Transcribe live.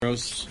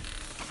Aros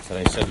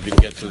that I said we'd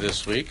get to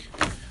this week.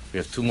 We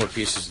have two more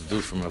pieces to do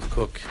from Rav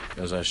Kook,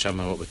 as Hashem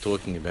what we're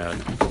talking about.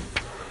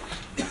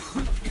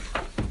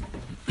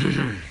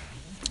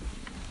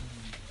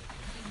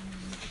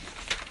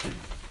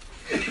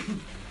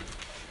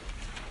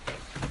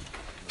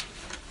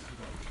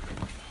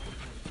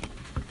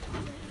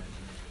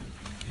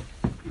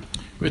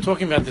 We're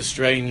talking about the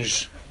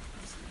strange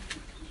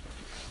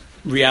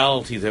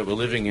reality that we're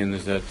living in,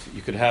 is that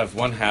you could have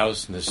one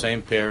house and the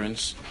same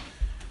parents,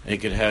 and you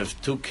could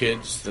have two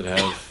kids that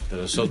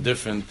are so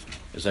different.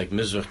 It's like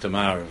Mizrach to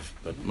Ma'arav,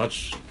 but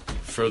much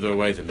further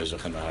away than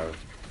Mizrach and Ma'arav.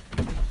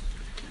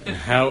 And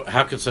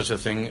how could such a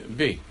thing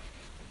be?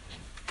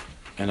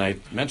 And I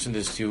mentioned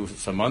this to you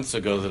some months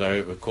ago, that I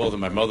recall that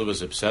my mother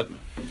was upset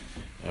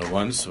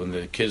once when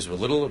the kids were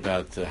little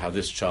about how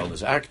this child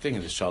is acting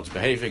and this child's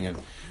behaving, and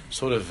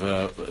sort of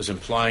is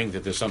implying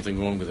that there's something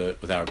wrong with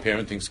our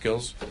parenting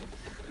skills.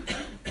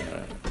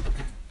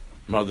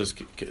 Mothers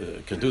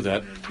can do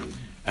that,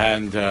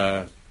 and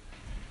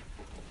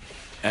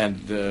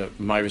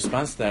my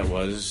response to that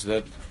was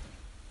that,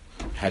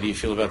 how do you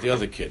feel about the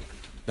other kid?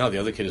 No, the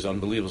other kid is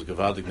unbelievable,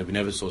 gewaldig, we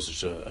never saw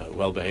such a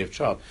well-behaved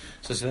child.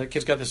 So I said, that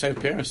kid's got the same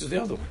parents as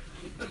the other one.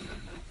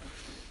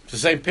 It's the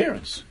same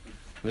parents.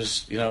 It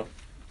was,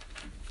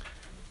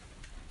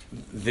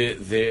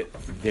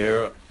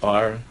 there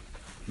are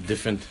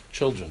different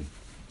children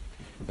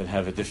that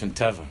have a different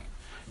teva,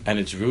 and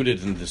it's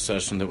rooted in the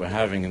session that we're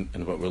having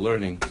and what we're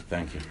learning.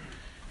 Thank you.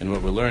 And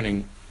what we're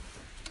learning,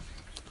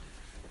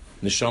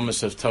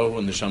 neshamas of tohu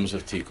and neshamas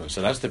of tikkun.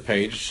 So that's the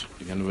page.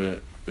 Again,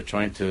 we're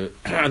trying to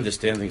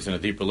understand things on a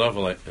deeper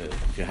level.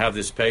 If you have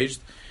this page,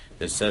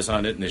 that says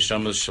on it,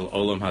 neshamas shel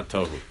olam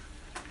hatohu.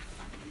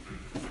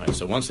 Right,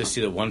 so once I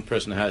see that one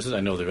person has it, I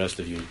know the rest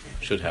of you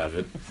should have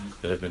it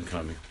that have been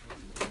coming.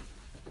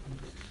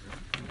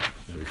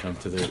 And we come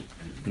to the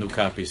new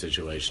copy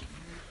situation.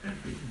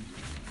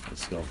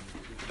 Let's go.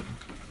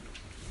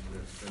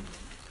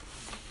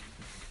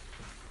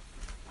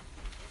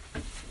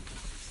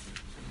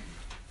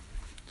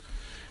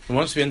 And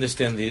once we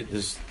understand the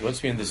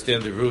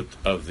root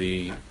of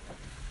the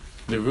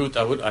root,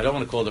 I don't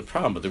want to call it a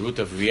problem, but the root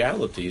of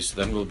realities,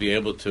 then we'll be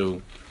able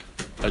to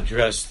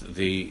address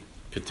the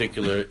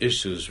particular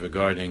issues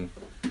regarding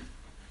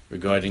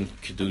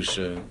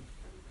kedusha,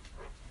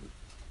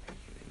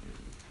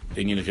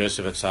 the union of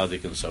Yosef at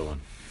Tzaddik, and so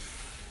on.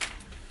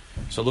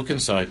 So look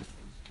inside.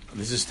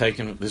 This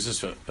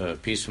is a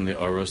piece from the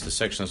Oros, the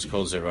section that's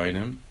called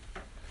Zerainim.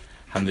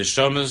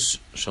 Handeshamas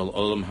shal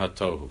olam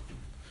hatohu.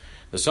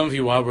 Now, some of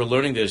you, while we're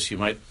learning this, you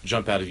might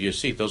jump out of your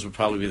seat. Those would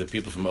probably be the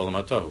people from Olam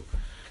Hatohu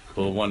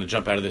who will want to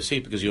jump out of their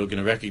seat because you're going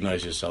to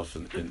recognize yourself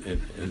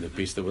in the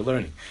piece that we're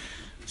learning.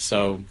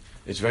 So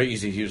it's very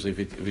easy usually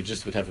if we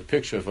just would have a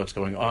picture of what's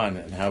going on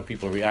and how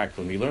people react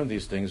when we learn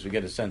these things. We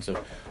get a sense of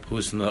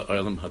who's from the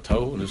Olam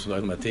Hatohu and who's from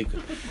the Olam Hatikun.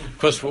 Of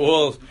course, we're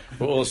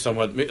all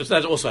somewhat.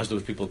 That also has to do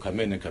with people who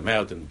come in and come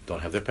out and don't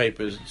have their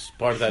papers. It's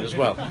part of that as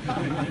well.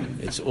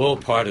 It's all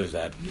part of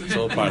that. It's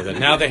all part of that.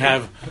 Now they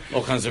have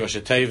all kinds of Rosh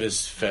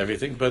Tevis for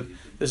everything, but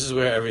this is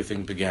where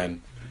everything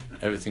began.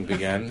 Everything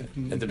began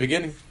at the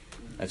beginning.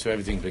 That's where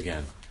everything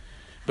began.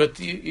 But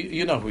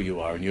you know who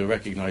you are and you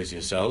recognize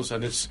yourselves,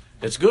 and it's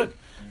good.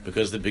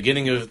 Because the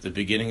beginning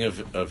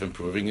of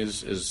improving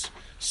is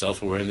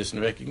self-awareness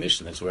and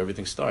recognition. That's where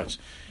everything starts.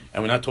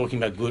 And we're not talking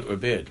about good or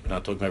bad. We're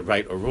not talking about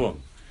right or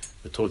wrong.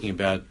 We're talking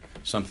about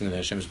something that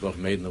Hashem Yisborach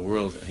made in the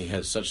world, and He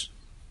has such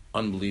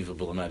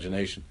unbelievable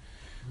imagination.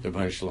 The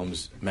Rebbeinu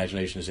Shalom's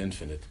imagination is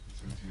infinite,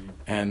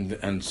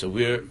 and so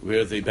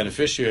we're the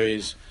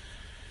beneficiaries,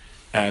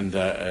 and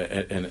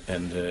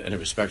in a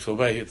respectful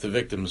way, the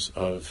victims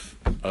of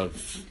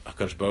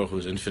HaKadosh Baruch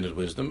Hu's infinite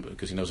wisdom,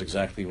 because He knows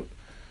exactly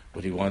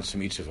what He wants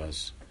from each of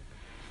us.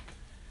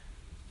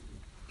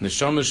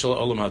 Neshama shel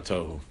olam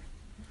hatohu,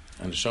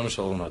 and neshama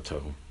shel olam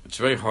hatohu. It's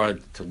very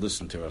hard to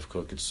listen to Rav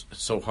Kook. It's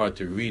so hard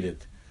to read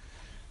it,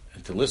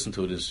 and to listen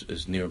to it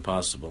is near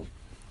impossible.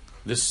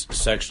 This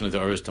section of the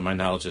Oros, to my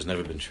knowledge, has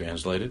never been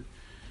translated,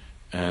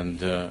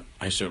 and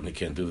I certainly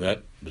can't do that.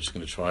 I'm just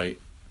going to try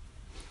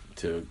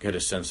to get a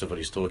sense of what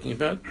he's talking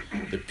about.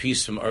 The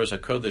piece from Oros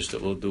HaKodesh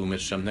that we'll do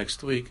Mitzvah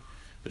next week,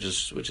 which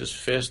is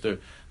faster.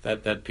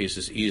 That piece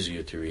is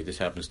easier to read. This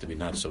happens to be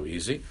not so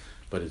easy,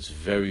 but it's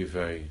very,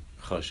 very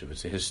chashuv.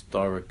 It's a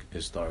historic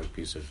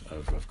piece of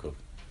Rav Kook.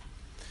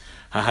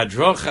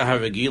 Hahadrocha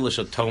haragila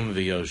shel tom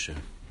v'yosher.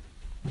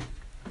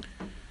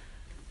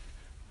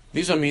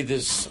 These are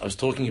midas. I was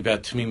talking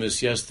about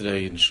tmimus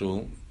yesterday in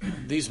shul.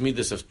 These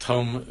midas of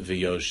tom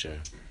v'yosher,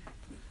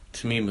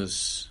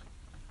 tmimus,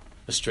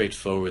 a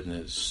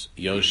straightforwardness,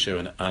 yosher,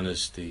 an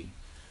honesty,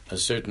 a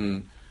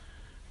certain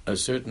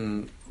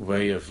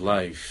way of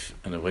life,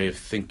 and a way of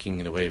thinking,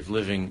 and a way of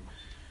living.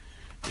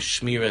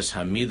 Shmiras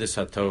hamidas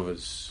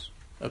hatovas,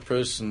 a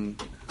person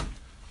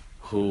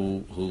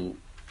who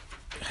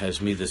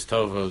has midas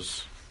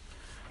tovos.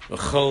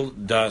 V'chol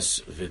das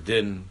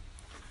v'din,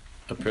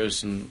 a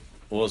person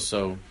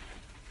also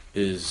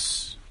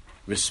is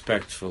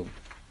respectful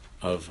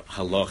of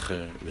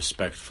halacha,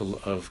 respectful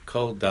of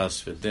kol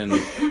das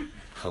v'din,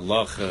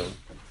 halacha,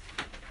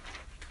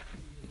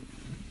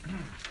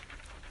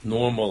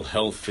 normal,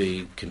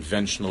 healthy,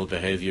 conventional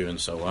behavior,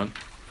 and so on.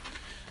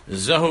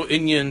 Zahu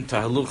inyan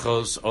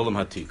tahaluchos olam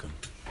hatikun.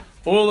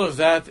 All of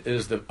that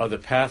are the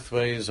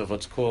pathways of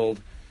what's called,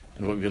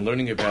 and what we're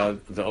learning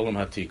about, the olam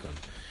hatikun.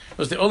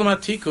 Because the olam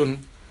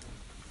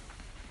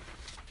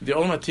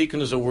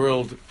hatikun is a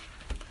world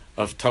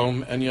of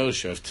Tom and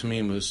Yosha, of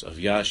Tamimus, of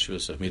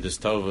Yashus, of Midas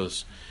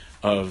Tovos,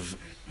 of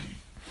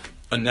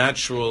a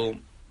natural,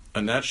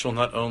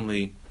 not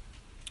only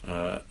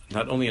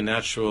a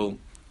natural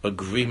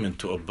agreement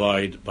to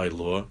abide by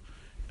law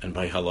and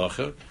by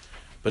halacha,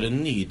 but a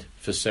need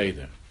for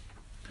seder.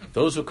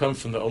 Those who come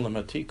from the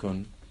Olam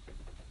HaTikun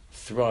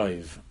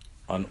thrive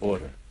on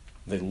order.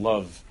 They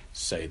love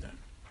seder.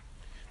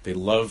 They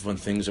love when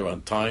things are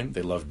on time.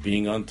 They love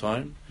being on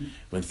time.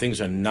 When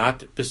things are not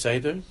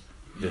beseder,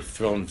 they're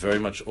thrown very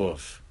much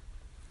off.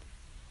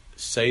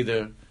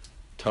 Seder,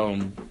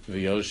 Tom,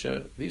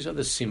 V'yosha, these are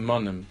the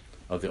simonim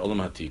of the Olam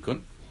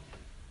HaTikun.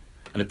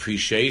 An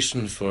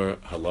appreciation for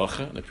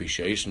halacha, an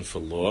appreciation for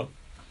law,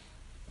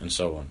 and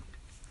so on.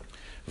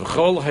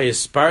 V'chol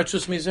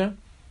ha'hispartus mizeh,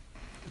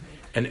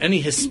 and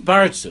any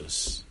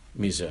hispartus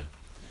mizeh,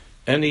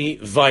 any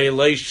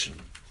violation,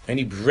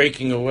 any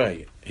breaking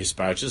away.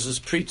 Hispartus is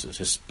pritus,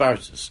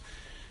 hispartus.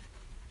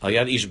 Al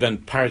yad ish ben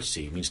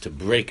partzi means to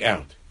break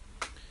out.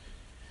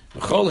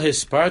 V'chol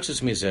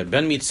ha'hispartus mizeh,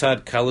 ben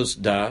mitzad kalus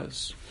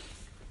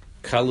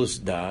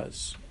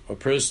das, a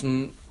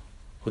person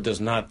who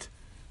is not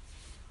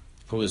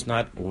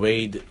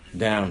weighed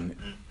down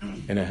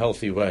in a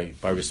healthy way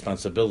by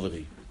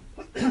responsibility,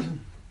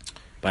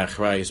 by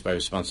achrayus, by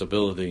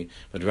responsibility,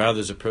 but rather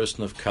is a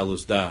person of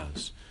kalus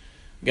das.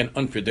 Again,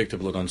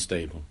 unpredictable and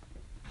unstable.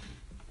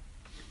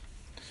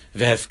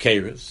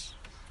 Vehefkerus.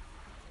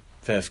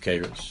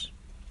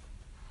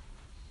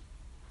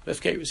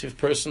 If a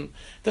person,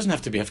 doesn't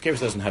have to be, hefkerus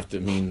doesn't have to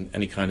mean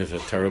any kind of a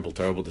terrible,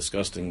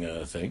 disgusting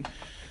thing.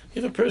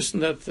 You have a person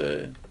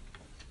that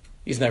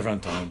he's never on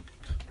time.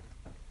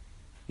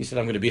 He said,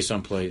 I'm going to be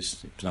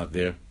someplace. He's not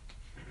there.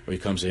 Or he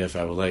comes a half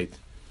hour late.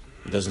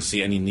 He doesn't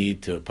see any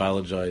need to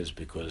apologize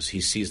because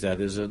he sees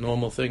that as a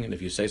normal thing. And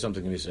if you say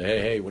something and you say,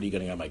 hey, what are you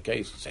getting on my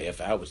case? Say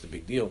half hour, what's the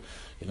big deal?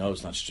 It's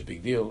not such a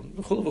big deal.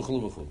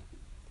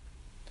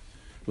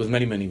 With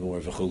many, many more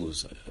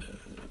v'chulus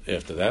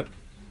after that.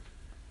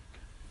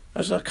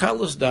 As a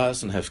kalus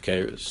das and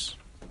hefkerus.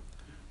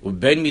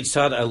 Uben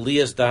mitzad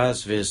aliyas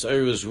das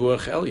v'hisayrus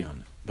ruach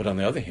elyon. But on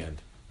the other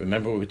hand,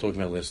 remember what we were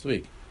talking about last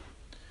week.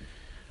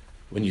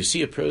 When you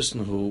see a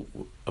person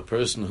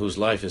whose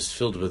life is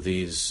filled with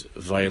these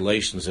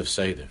violations of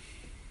seder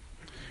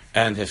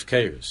and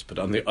hefkerus, but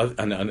on the other,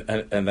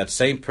 and that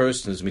same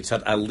person is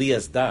mitzad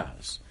aliyas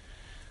das,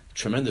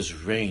 tremendous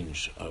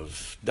range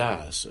of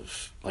das,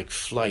 of like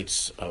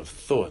flights of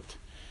thought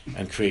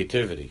and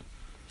creativity,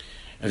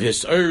 and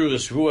his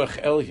urus ruach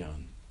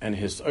elyon, and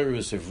his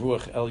urus of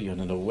ruach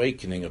elyon, an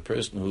awakening, a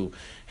person who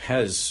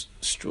has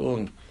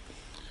strong.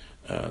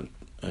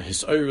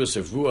 His iris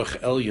of ruach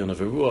elyon,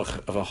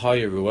 of a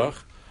higher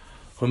ruach,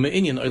 who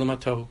me'inyan olam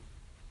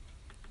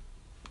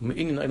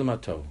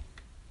hatohu.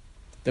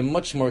 They're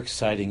much more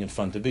exciting and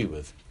fun to be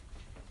with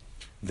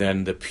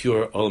than the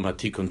pure olam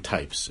hatikun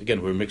types.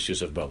 Again, we're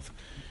mixtures of both.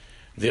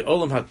 The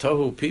olam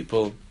hatohu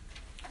people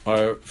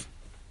are,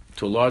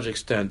 to a large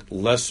extent,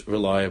 less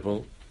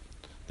reliable.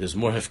 There's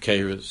more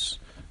hefkerus,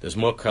 there's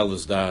more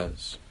kalus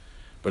das,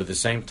 but at the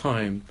same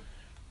time,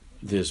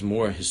 there's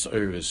more his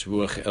iris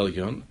ruach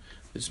elyon.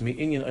 It's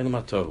mi'inyan olam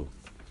hatohu.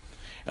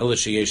 Ela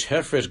sheyesh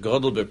hefresh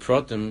gadol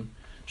bepratim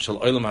shel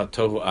olam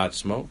hatohu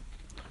atzmo,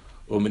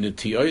 u'min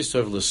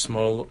tiyosav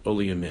l'smol o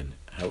liyamin.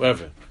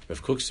 However,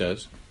 Rav Kook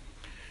says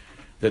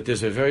that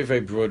there's a very, very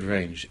broad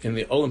range in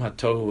the olam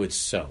hatohu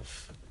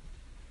itself.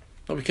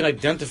 Now, we can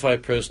identify a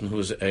person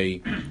who's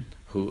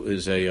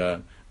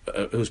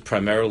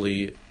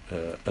primarily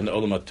an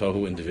olam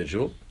hatohu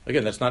individual.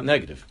 Again, that's not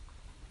negative,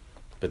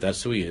 but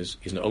that's who he is.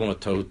 He's an olam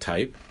hatohu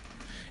type.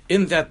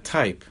 In that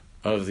type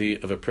of a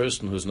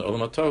person who's an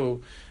olam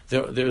hatohu,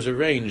 there's a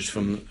range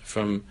from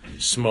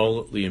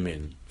small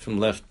liyamin, from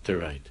left to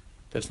right.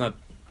 That's not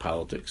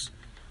politics,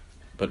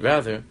 but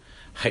rather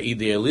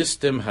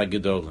ha'idealistim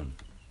hagedolim.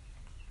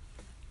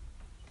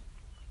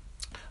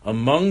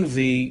 Among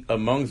the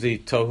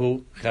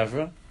tohu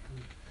chavra,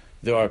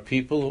 there are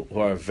people who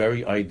are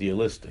very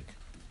idealistic,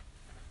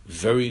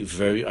 very,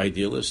 very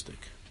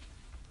idealistic.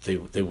 They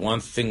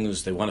want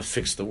things. They want to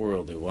fix the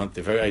world.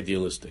 They're very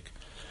idealistic.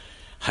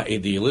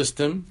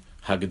 Ha'idealistim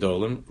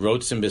hagedolim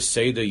rotzim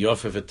b'seder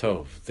yofeh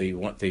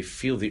v'tov. They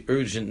feel the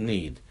urgent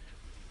need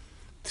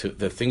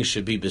that things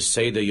should be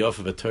b'seder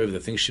yofeh v'tov.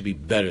 That things should be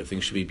better.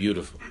 Things should be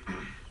beautiful.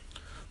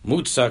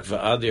 Mutzak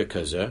v'adir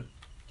kazeh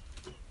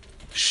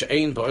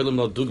she'ein ba'olam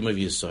lo dugma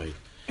v'yisayid.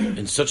 And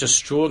they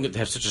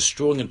have such a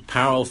strong and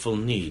powerful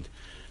need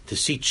to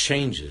see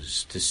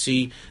changes, to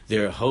see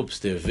their hopes,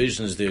 their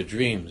visions, their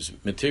dreams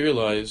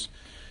materialize.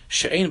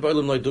 She'ein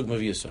ba'olam lo dugma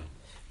v'yisayid.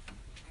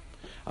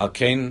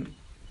 Al-kain.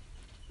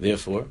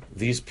 Therefore,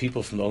 these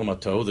people from the Olam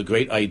HaTohu, the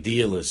great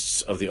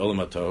idealists of the Olam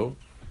HaTohu,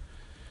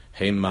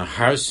 Hey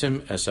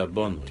maharsim es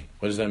abonui.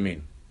 What does that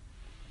mean?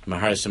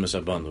 Maharsim es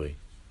abonui.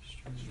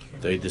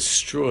 They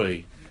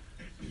destroy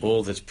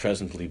all that's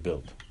presently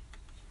built.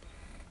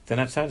 They're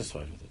not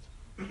satisfied with it.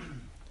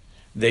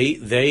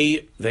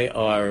 They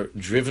are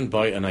driven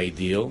by an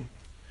ideal,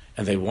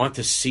 and they want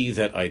to see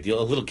that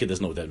ideal. A little kid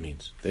doesn't know what that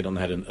means. They don't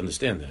know how to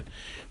understand that.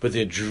 But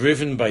they're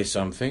driven by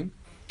something,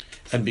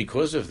 and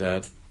because of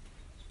that,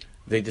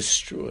 they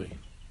destroy.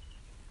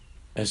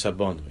 Es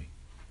abonui.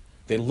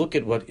 They look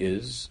at what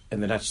is,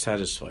 and they're not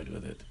satisfied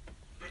with it.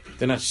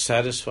 They're not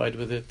satisfied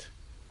with it.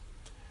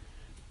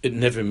 It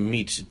never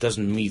meets, it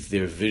doesn't meet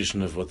their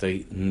vision of what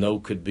they know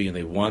could be and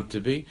they want to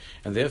be,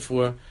 and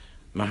therefore,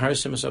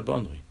 maharsim es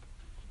abonui.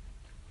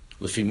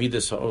 Lefi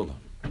midas ha'olam.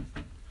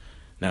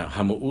 Now,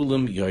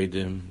 ha'mu'ulim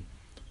yoidim.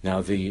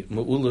 Now, the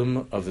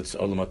mu'ulim of the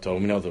olam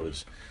ha'tov, in other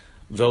words,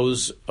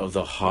 those of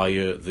the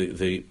higher,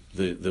 the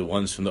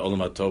ones from the olam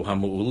ha'tov,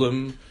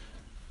 ha'mu'ulim,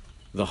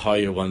 the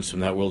higher ones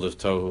from that world of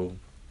tohu,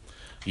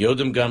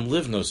 yodim gam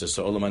livnos es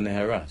olam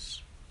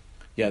ha'neharas.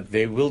 Yeah,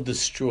 they will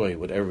destroy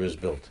whatever is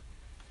built.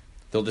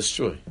 They'll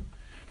destroy.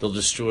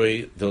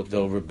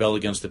 They'll rebel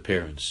against the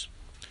parents.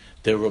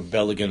 They'll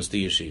rebel against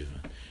the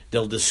yeshiva.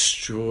 They'll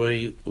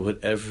destroy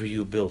whatever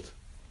you built,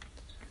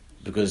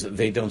 because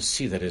they don't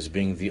see that as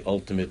being the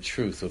ultimate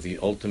truth or the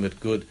ultimate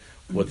good,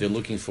 what they're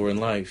looking for in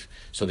life.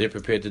 So they're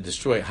prepared to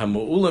destroy.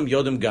 Hamu'ulam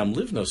yodim gam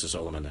livnos es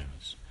olam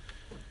ha'neharas.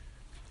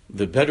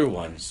 The better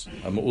ones,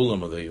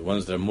 hamu'ulam, or the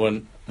ones that are more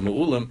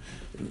mu'ulam,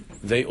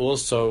 they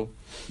also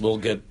will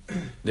get.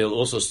 They'll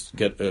also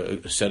get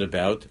set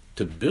about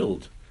to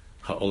build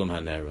ha'olam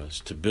ha'neharas,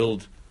 to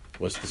build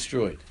what's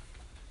destroyed.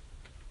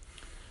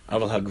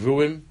 Aval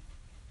ha'gruim,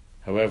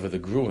 however, the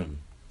gruim,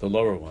 the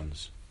lower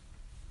ones,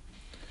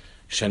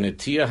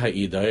 shanetia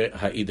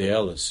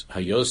ha'idealis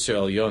hayoser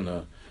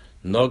alyona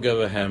noga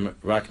v'hem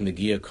rak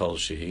negia kol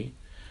shehi,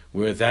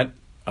 where that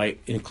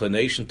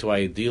inclination to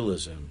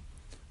idealism,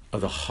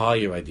 of the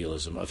higher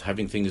idealism, of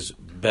having things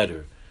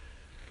better,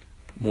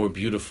 more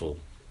beautiful,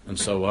 and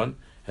so on,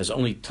 has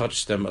only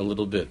touched them a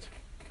little bit.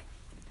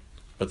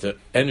 But the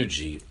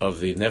energy of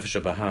the nefesh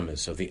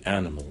habahamis, of the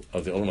animal,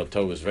 of the olam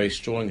ha'tov, is very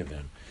strong in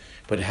them,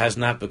 but it has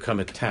not become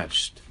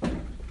attached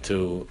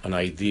to an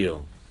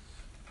ideal,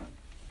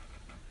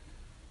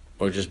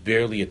 or just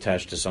barely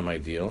attached to some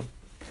ideal.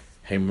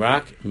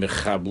 Hemrak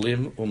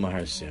mechablim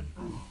u'maharsim.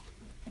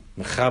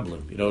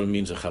 Mechablim, you know what it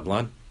means, a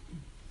chablan?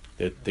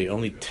 That they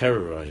only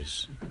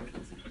terrorize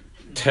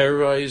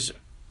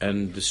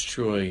and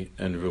destroy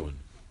and ruin.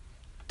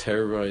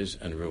 Terrorize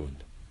and ruin.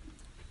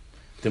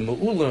 The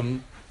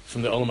mu'ulam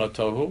from the olam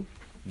ha'tohu,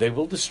 they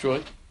will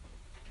destroy,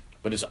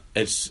 but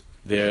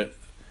they're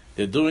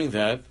doing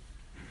that.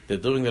 They're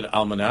doing that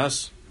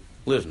almanas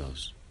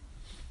livnos.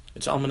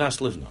 It's almanas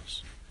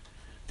livnos.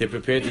 They're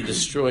prepared to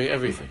destroy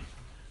everything,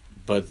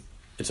 but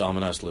it's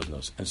almanas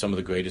livnos. And some of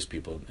the greatest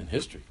people in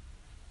history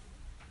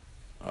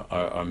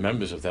are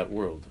members of that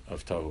world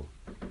of tohu.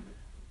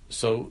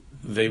 So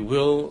they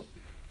will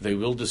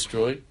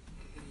destroy.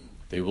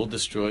 They will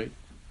destroy.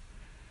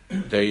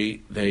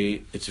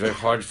 It's very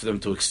hard for them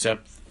to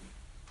accept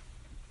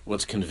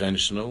what's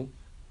conventional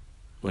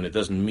when it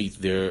doesn't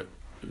meet their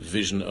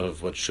vision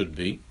of what should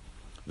be.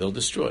 They'll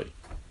destroy.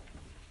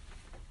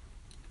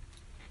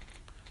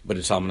 But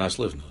it's almanas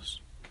livnos.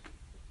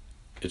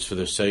 It's for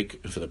their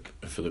sake, for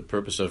the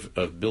purpose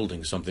of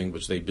building something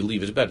which they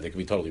believe is better. They could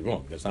be totally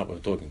wrong. That's not what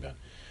we're talking about.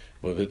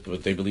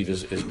 What they believe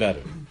is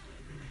better.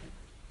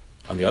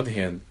 On the other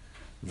hand,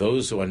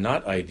 those who are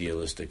not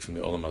idealistic from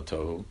the olam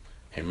ha'tohu,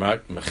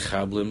 hemrak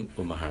mechablim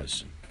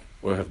u'maharsim,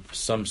 or have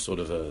some sort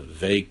of a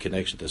vague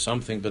connection to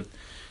something, but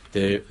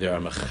they are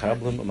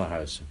mechablim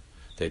u'maharsim.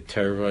 They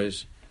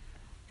terrorize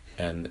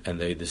and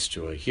they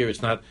destroy. Here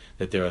it's not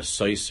that there are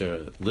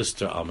seiser,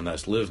 lister,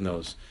 almanas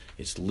livnos.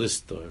 It's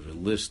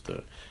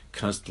lister,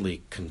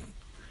 constantly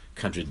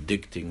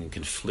contradicting and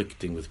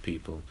conflicting with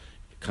people,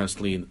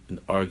 constantly in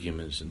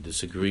arguments and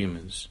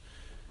disagreements,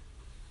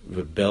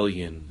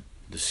 rebellion,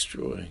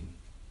 destroying.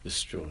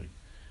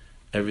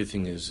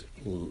 Everything is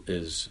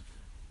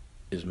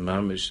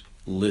mamish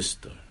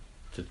lister,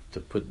 to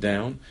put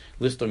down.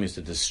 Lister means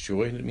to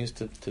destroy, and it means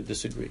to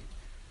disagree.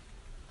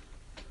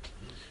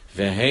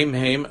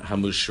 Vehem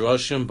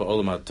hamushroshim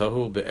ba'olam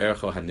ha'tohu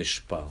be'ercho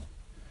hanishpal.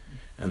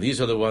 And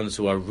these are the ones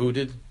who are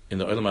rooted in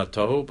the olam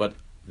ha'tohu, but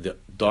the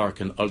dark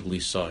and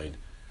ugly side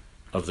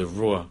of the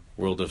raw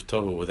world of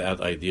tohu, without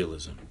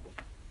idealism.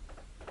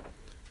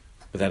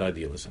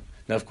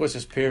 Now, of course,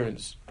 as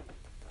parents,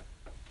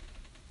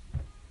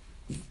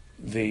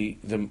 the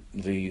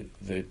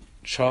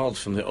child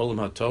from the olam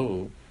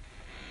ha'tohu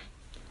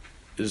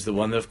is the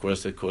one, of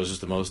course, that causes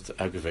the most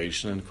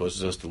aggravation and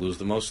causes us to lose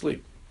the most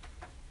sleep.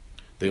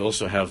 They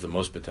also have the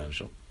most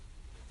potential.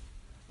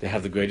 They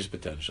have the greatest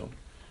potential.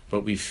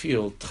 But we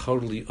feel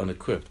totally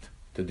unequipped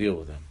to deal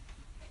with them.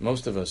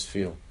 Most of us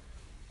feel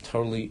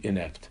totally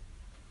inept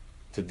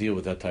to deal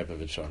with that type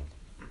of a child.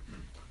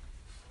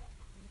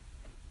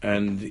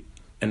 And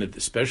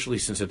especially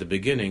since at the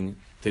beginning,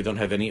 they don't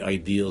have any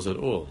ideals at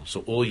all.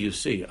 So all you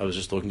see, I was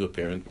just talking to a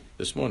parent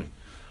this morning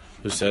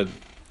who said,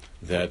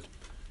 that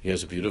he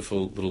has a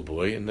beautiful little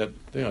boy, and that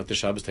at the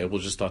Shabbos table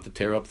we'll just start to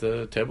tear up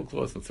the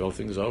tablecloth and throw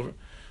things over.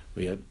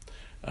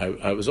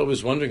 I was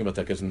always wondering about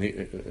that because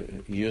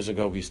years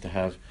ago we used to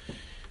have.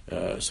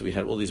 So we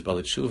had all these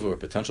Baalei Teshuva or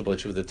potential Baalei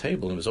Teshuva at the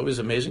table, and it was always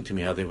amazing to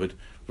me how they would,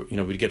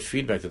 we'd get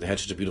feedback that they had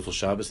such a beautiful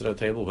Shabbos at our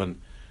table.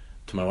 When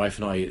to my wife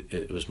and I,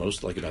 it was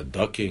mostly like about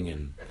ducking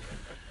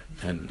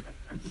and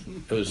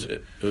it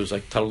was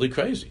like totally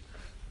crazy.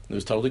 It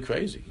was totally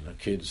crazy.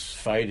 Kids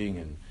fighting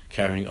and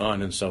carrying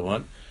on and so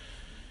on.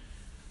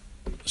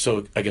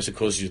 So I guess it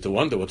causes you to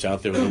wonder what's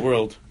out there in the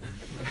world.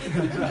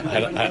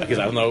 Because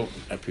I don't know,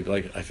 I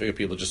figure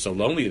people are just so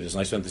lonely. It's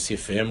nice for them to see a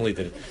family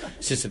that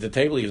sits at the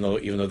table, even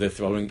though they're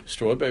throwing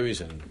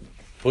strawberries and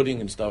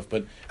pudding and stuff.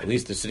 But at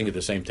least they're sitting at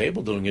the same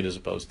table doing it, as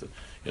opposed to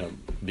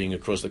being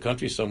across the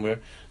country somewhere.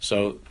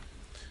 So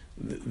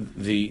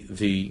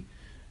the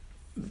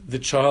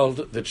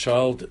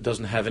child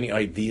doesn't have any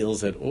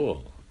ideals at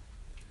all.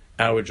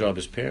 Our job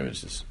as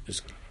parents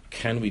is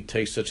can we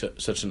take such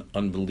an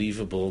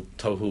unbelievable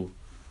tohu,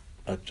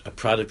 a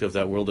product of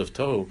that world of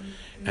tohu,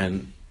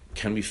 and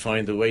can we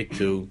find a way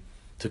to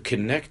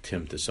connect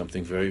him to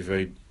something very,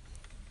 very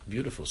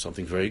beautiful,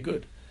 something very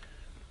good?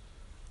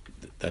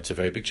 That's a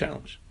very big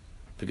challenge,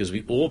 because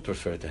we all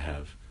prefer to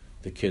have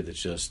the kid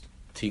that's just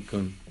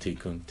tikkun,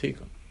 tikkun,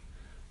 tikkun.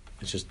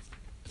 It's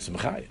a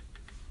machaya.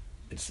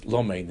 It's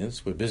low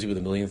maintenance. We're busy with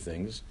a million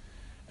things.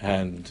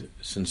 And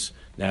since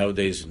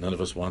nowadays none of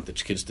us want the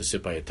kids to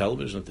sit by a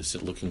television, to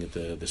sit looking at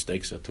the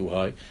stakes are too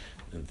high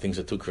and things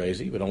are too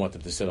crazy, we don't want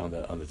them to sit on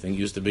the thing. It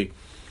used to be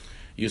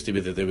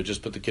that they would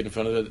just put the kid in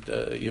front of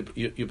you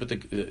put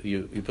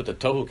the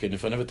tohu kid in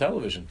front of a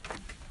television,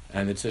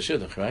 and it's a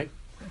shidduch, right?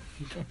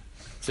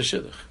 It's a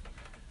shidduch.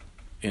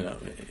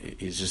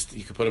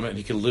 You could put him in,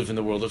 he could live in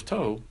the world of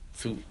tohu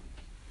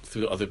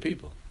through other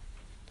people.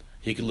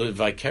 He could live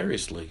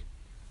vicariously.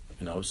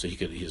 So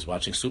he's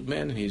watching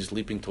Superman and he's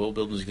leaping tall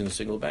buildings in a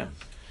single bound,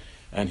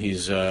 and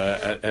he's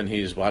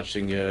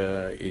watching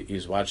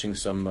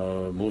some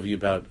movie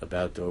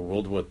about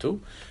World War II,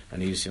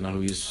 and he's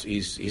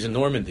in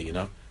Normandy,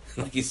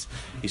 like he's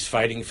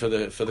fighting for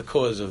the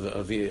cause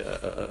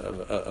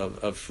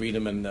of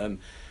freedom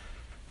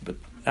but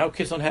our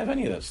kids don't have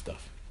any of that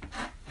stuff.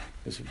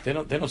 They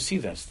don't see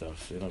that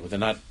stuff, but they're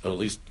not, or at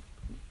least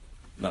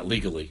not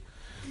legally,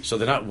 so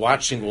they're not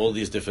watching all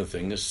these different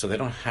things, so they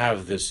don't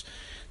have this.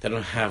 They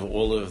don't have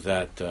all of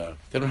that. They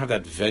don't have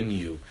that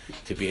venue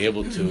to be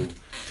able to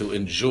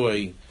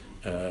enjoy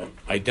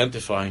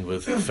identifying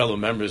with fellow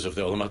members of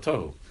the Olam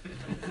HaTohu.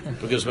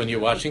 Because when you're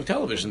watching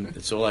television,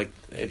 it's all like,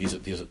 hey, these are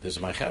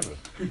my chevra.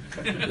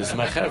 This is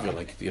my chevra,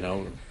 like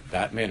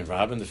Batman and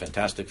Robin, the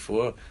Fantastic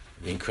Four,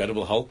 the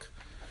Incredible Hulk.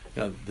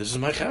 This is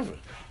my chevra.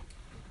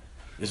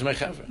 This is my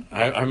chevra.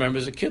 I remember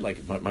as a kid,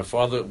 like my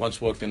father once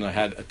walked in, and I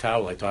had a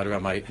towel I tied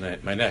around my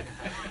neck.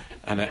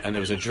 And there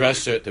was a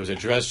dresser. There was a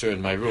dresser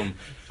in my room,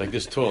 like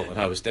this tall, and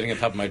I was standing on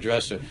top of my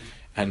dresser.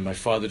 And my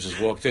father just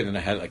walked in, and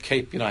I had a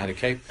cape. I had a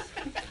cape.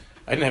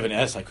 I didn't have an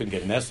S. I couldn't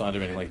get an S on it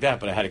or anything like that.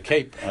 But I had a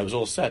cape. I was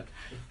all set,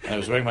 and I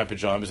was wearing my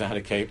pajamas. And I had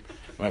a cape.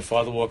 My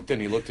father walked in.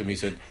 He looked at me. He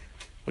said,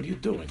 "What are you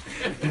doing?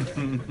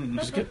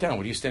 Just get down.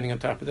 What are you standing on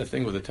top of that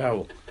thing with a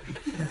towel?"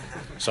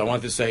 So I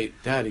wanted to say,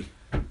 "Daddy,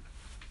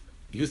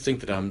 you think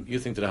that I'm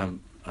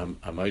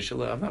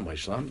Maishala? I'm not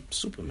Maishala. I'm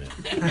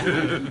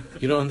Superman.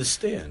 You don't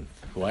understand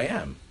who I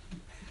am.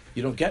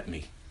 You don't get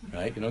me,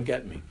 right? You don't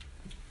get me."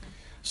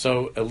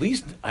 So at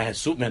least I had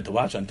Superman to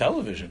watch on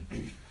television.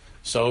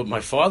 So my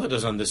father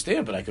doesn't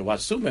understand, but I could watch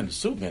Superman.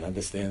 Superman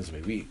understands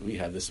me. We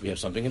have this. We have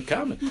something in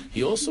common.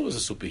 He also is a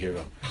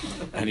superhero,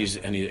 and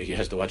he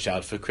has to watch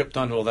out for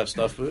Krypton and all that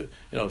stuff. We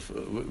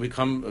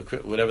come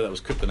whatever that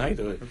was, kryptonite,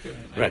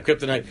 right?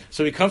 Kryptonite.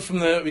 So we come from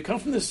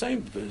the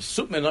same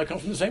Superman. And I come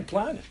from the same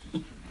planet.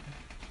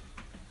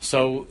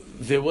 So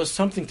there was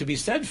something to be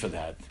said for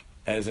that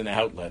as an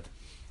outlet.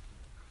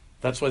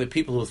 That's why the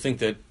people who think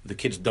that the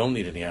kids don't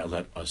need any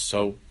outlet are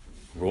so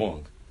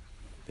wrong.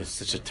 It's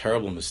such a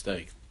terrible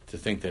mistake to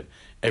think that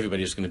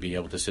everybody is going to be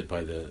able to sit by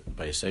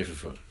a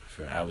sefer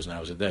for hours and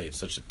hours a day. It's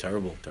such a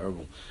terrible,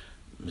 terrible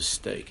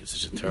mistake. It's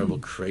such a terrible,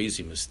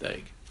 crazy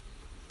mistake.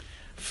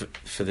 For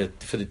the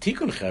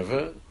Tikkun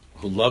Chevra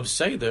who love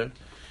Seder,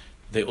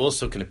 they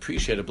also can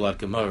appreciate a Blat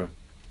Gemara.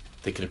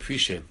 They can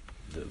appreciate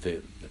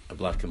a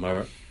Blat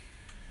Gemara.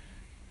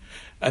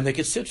 And they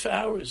could sit for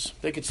hours.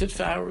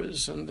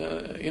 And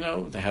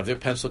they have their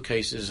pencil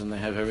cases and they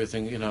have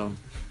everything.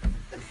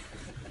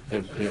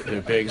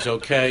 Their bag's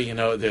okay.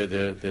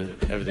 They're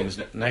everything's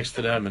next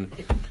to them, and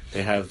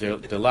they have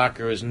their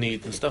locker is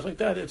neat and stuff like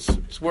that. It's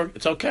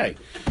okay.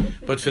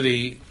 But for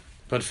the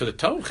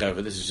Tohu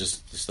Chevra,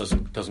 this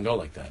doesn't go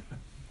like that.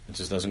 It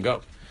just doesn't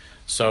go.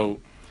 So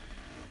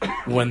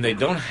when they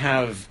don't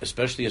have,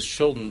 especially as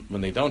children, when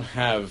they don't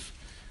have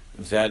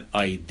that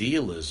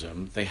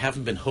idealism, they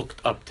haven't been hooked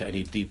up to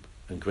any deep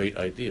and great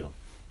ideal.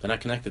 They're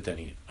not connected to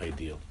any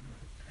ideal.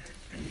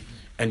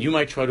 And you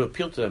might try to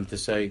appeal to them to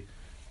say,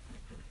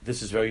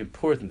 this is very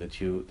important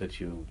that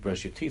you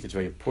brush your teeth. It's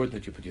very important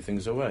that you put your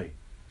things away.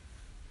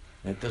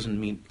 And it doesn't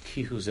mean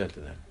kihuzet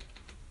to them.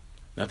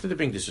 Not that they're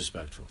being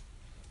disrespectful.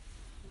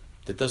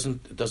 It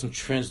doesn't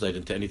translate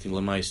into anything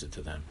lemaisa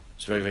to them.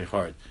 It's very, very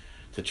hard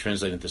to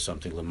translate into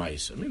something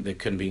lemaisa. I mean, there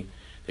can be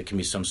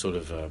some sort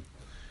of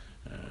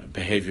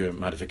behavior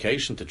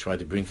modification to try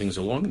to bring things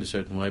along in a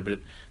certain way, but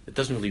it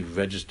doesn't really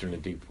register in a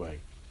deep way.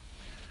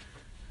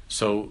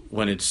 So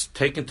when it's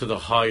taken to the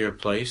higher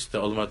place,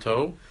 the Olam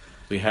HaTohu,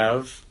 we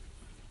have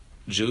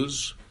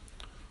Jews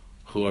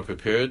who are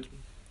prepared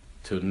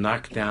to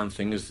knock down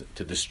things,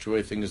 to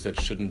destroy things that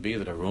shouldn't be,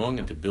 that are wrong,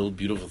 and to build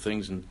beautiful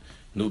things and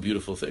new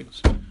beautiful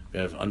things. We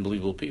have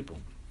unbelievable people.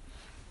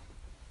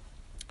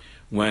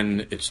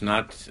 When it's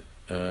not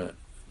the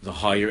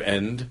higher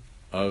end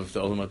of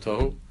the Olam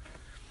HaTohu,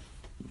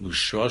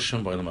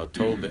 Mushoshim b'Olam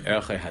HaTohu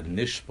be'erchai had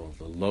nishbal,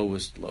 the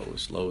lowest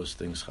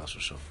things, chas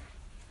v'shalom.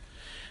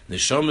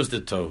 Neshamas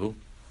de Tohu,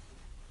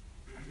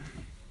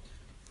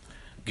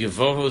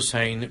 Givohos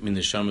hein min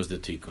neshamas de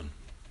Tikkun.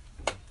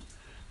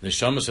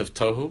 Neshamas of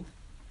Tohu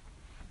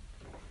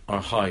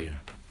are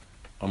higher,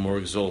 are more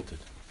exalted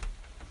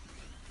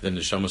than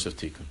the neshamas of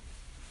Tikkun.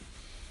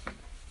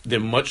 They're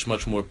much,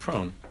 much more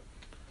prone,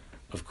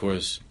 of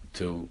course,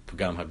 to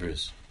Pagam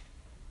HaBris.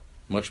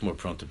 Much more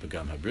prone to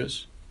Pagam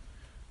HaBris,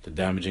 to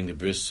damaging the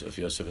bris of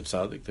Yosef and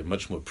Tzaddik. They're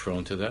much more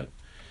prone to that.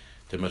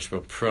 They're much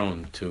more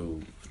prone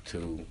to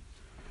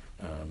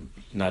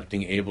not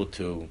being able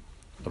to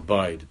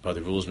abide by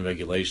the rules and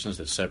regulations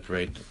that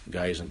separate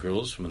guys and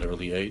girls from an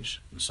early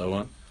age, and so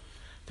on.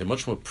 They're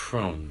much more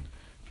prone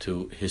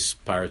to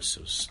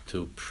hispartzus,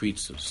 to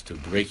pritzus, to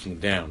breaking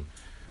down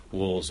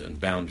walls and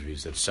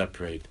boundaries that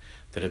separate,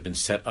 that have been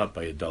set up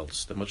by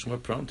adults. They're much more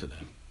prone to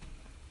that.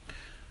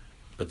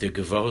 But their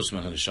gevos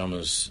man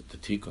neshamas the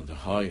tikkun, they're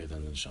higher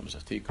than the neshamas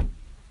of tikkun.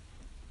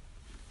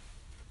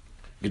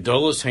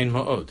 Gedolos hein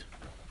ma'od,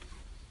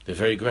 they're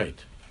very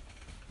great.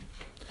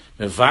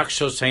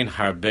 Mevakshos hein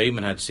harbei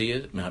min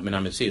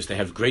hametzias, they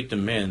have great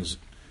demands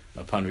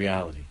upon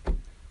reality.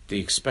 They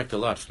expect a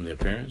lot from their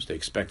parents. They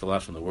expect a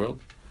lot from the world.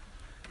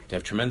 They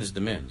have tremendous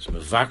demands.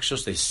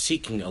 Mevakshos, they're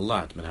seeking a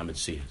lot min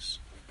hametzias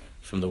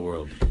from the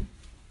world.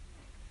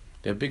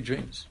 They have big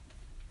dreams,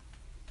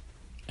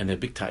 and they're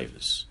big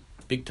taivas.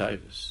 Big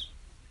taivas.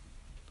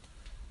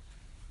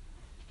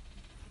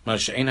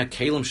 But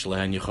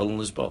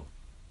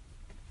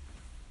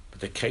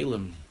the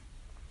kalim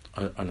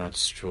are not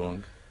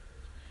strong.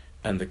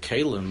 And the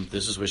kalim,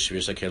 this is where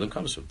Shvius HaKalim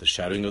comes from, the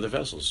shadowing of the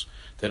vessels.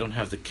 They don't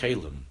have the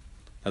kalim.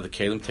 Now the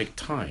kalim take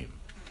time,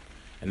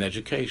 and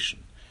education,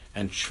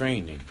 and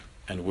training,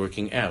 and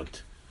working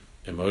out,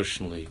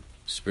 emotionally,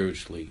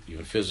 spiritually,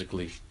 even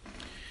physically.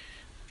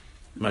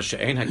 Their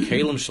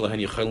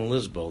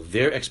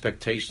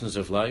expectations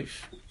of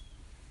life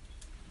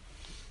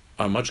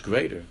are much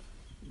greater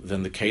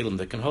than the kalim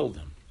that can hold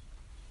them.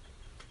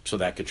 So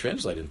that could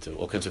translate into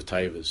all kinds of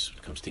taivas when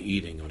it comes to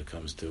eating, when it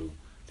comes to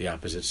the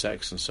opposite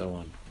sex, and so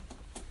on.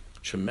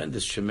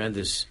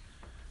 Tremendous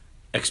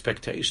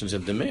expectations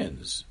and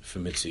demands for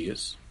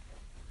mitzias.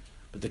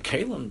 But the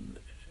kalim,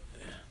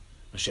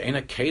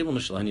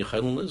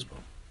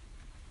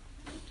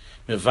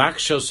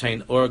 mevakshos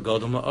hein or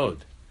godel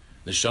ma'od.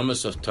 The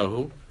shamas of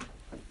Tohu,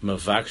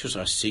 mavakshos,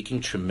 are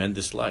seeking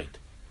tremendous light.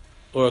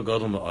 Or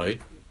godel ma'od.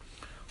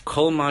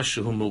 Kol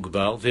mashu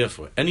mugbal.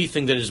 Therefore,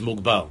 anything that is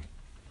mugbal,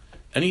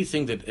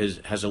 anything that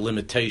has a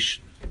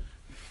limitation,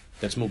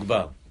 that's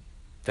mugbal,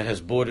 that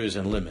has borders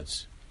and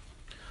limits.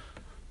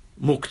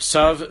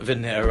 Muktsav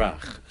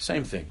v'ne'erach,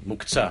 same thing.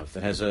 Muktsav,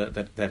 that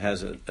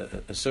has a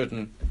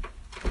certain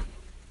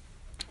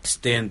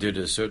standard,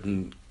 a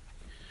certain,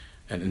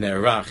 and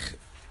ne'erach.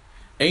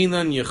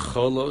 Einan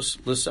yecholos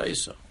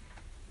l'saiso.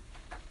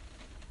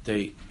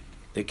 They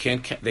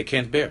can't bear. They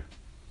can't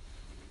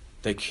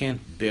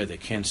bear. They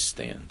can't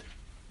stand.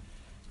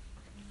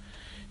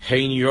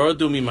 Hein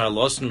yordu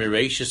mimalos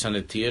mireishis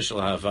hanetiyah shel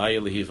havaya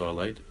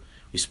lehivaled.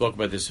 We spoke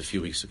about this a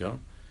few weeks ago.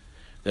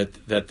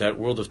 That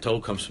world of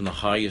Tohu comes from the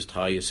highest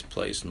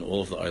place in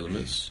all of the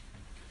Olamis,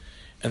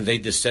 and they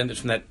descended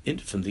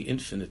from the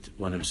infinite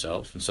one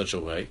himself in such a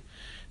way.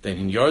 They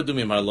come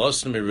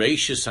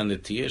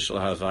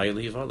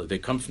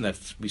from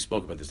that. We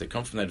spoke about this. They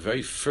come from that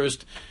very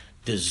first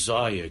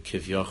desire,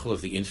 kivyachol, of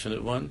the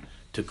infinite one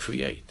to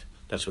create.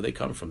 That's where they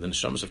come from. The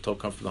neshamas of Tohu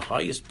come from the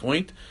highest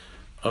point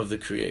of the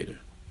Creator,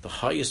 the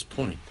highest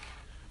point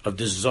of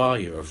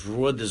desire, of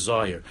raw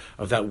desire,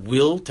 of that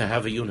will to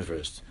have a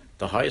universe,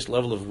 the highest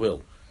level of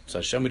will. So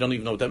Hashem, we don't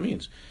even know what that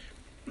means.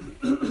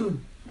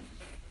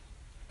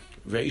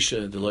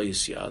 Reisha, the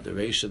Loyisya, the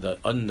Reisha, the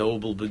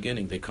unknowable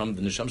beginning. The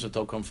neshamas of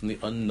Tohu come from the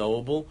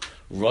unknowable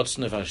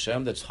Ratzon of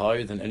Hashem that's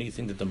higher than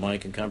anything that the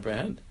mind can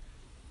comprehend.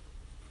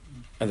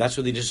 And that's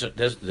where these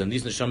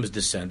neshamas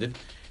descended,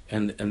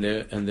 and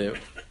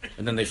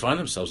then they find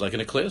themselves like in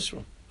a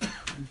classroom.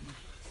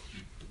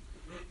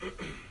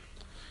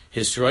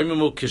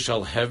 Hisroimimu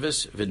kishal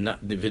heves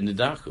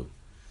v'nidachu.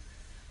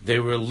 They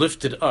were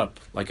lifted up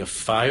like a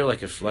fire,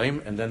 like a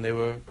flame, and then they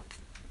were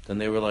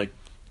like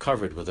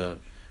covered with a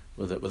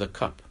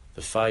cup.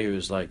 The fire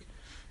is like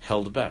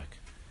held back.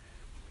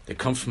 They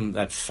come from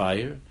that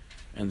fire,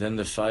 and then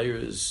the fire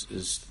is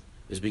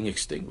being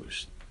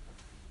extinguished.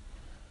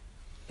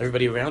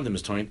 everybody around him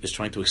is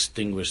trying to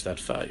extinguish that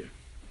fire.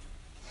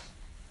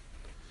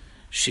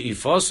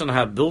 She'ifasan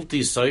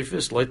ha-bilti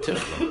seifis lo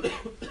tichla.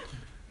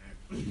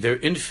 Their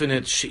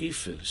infinite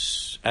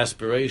she'ifas,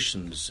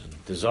 aspirations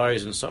and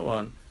desires and so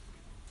on,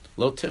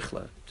 lo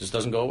tichla, just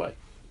doesn't go away.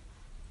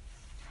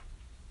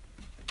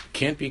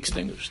 Can't be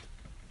extinguished.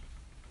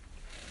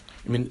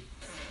 I mean,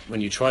 when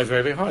you try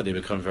very, very hard, they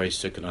become very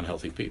sick and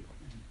unhealthy people.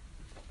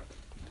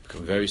 They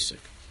become very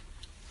sick.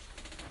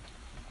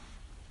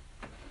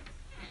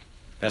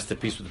 That's the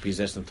piece where the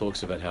Piaseczner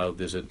talks about how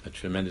there's a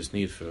tremendous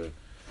need for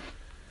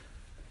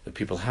that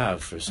people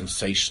have for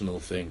sensational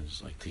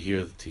things, like to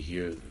hear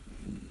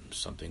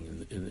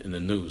something in the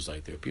news.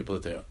 Like there are people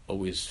that they're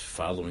always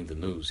following the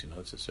news.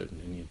 It's a certain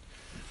Indian,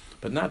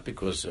 but not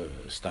because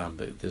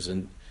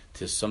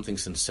there's something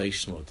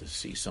sensational to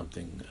see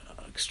something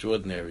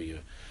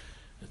extraordinary,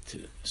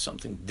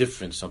 something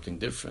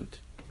different.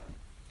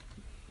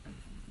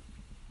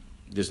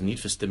 There's a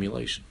need for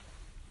stimulation.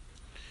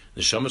 The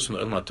Shamas from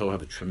the Olam HaTorah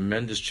have a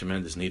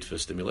tremendous need for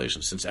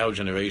stimulation. Since our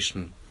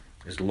generation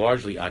is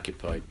largely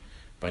occupied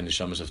by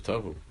Neshamas of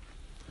Tohu,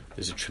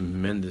 there's a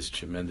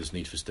tremendous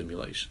need for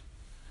stimulation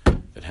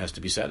that has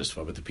to be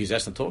satisfied. But the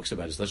Piaseczner talks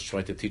about is let's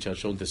try to teach our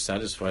children to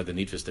satisfy the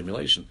need for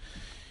stimulation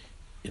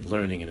in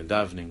learning and in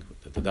davening,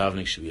 that the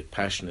davening should be a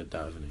passionate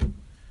davening,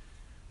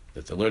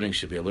 that the learning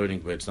should be a learning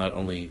where it's not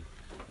only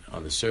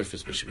on the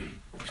surface, but should be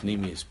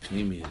pnimius,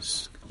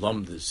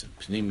 lomdus, and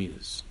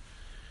pnimius.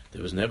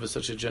 There was never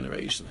such a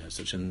generation that had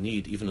such a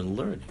need, even in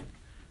learning,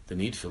 the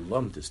need for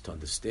lomdus, to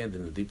understand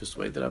in the deepest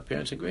way, that our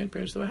parents and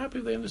grandparents, they were happy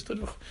if they understood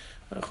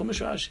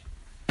Chumash Rashi.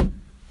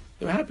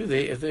 They were happy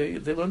if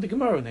they learned the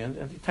Gemara and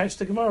they touched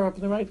the Gemara up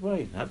in the right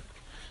way.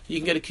 You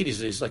can get a kid.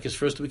 He's like his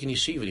first week in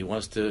yeshiva. And he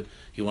wants to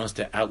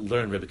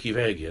outlearn Rebbe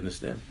Kiva Eger. You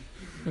understand?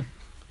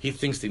 He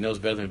thinks that he knows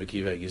better than Rebbe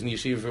Kiva Eger. He's in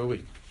yeshiva for a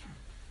week.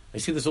 I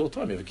see this all the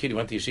time. You have a kid who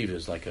went to yeshiva,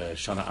 it's like a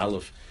Shana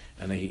Aleph,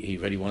 and he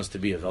already wants to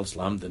be a Vels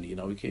Lamdan.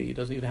 He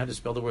doesn't even have to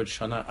spell the word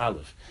Shana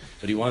Aleph,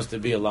 but he wants to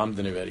be a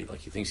Lamdan already.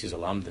 Like he thinks he's a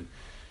Lamdan.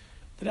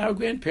 That our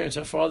grandparents,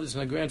 our fathers and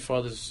our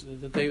grandfathers,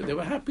 that they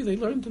were happy. They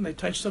learned and they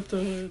touched up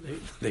the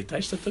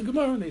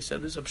Gemara and they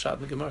said there's a pshat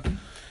in the Gemara.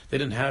 It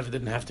didn't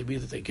have to be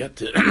that they get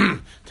to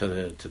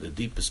the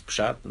deepest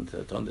pshat and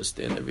to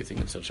understand everything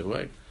in such a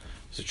way.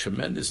 There's a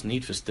tremendous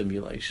need for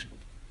stimulation.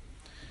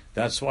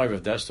 That's why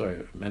Rav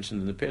Dessler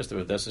mentioned in the past that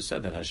Rav Dessler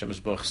said that Hashem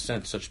Yisborach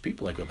sent such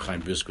people like Reb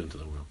Chaim Brisker into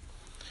the world,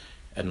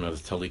 and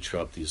Rav Tali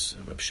Trop, these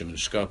Reb Shimon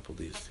Shkopel,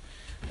 these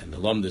and the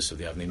Lomdus of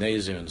the Avnei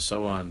Nezer and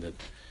so on. That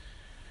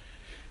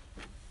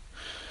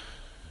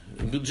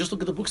just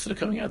look at the books that are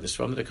coming out, the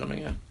Sfarim that are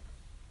coming out.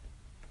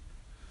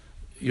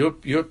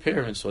 Your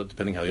parents, or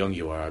depending how young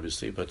you are,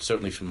 obviously, but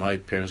certainly from my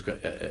parents'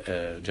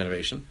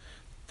 generation,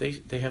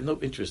 they have no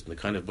interest in the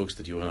kind of books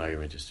that you and I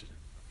are interested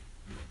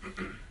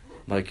in.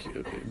 Like,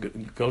 if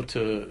you go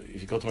to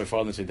my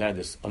father and say, Dad,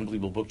 this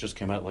unbelievable book just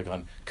came out, like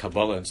on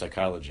Kabbalah and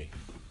psychology.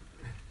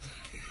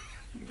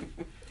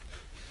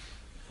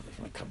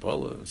 Like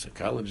Kabbalah and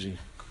psychology.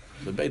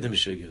 The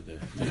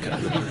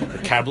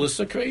Kabbalists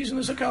are crazy and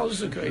the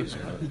psychologists are crazy.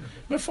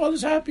 My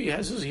father's happy. He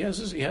has his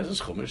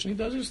Chumash and he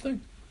does his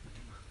thing.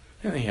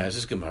 And he has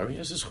his Gemara, he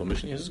has his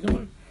Chumash and he has his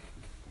Gemara.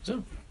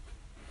 So,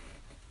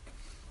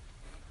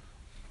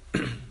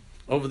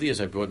 over the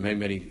years, I brought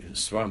many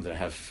Sfarim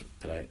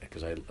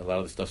because a lot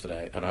of the stuff that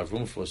I don't have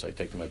room for, so I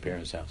take to my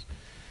parents' house.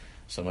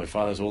 So my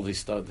father has all this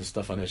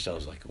stuff on his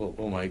shelves, like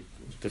all my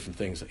different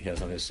things that he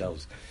has on his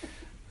shelves.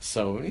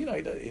 So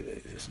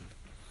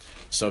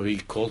so he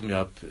called me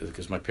up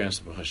because my parents,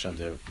 Baruch Hashem,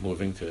 they're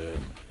moving to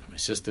my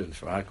sister in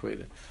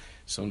Farakwe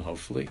soon,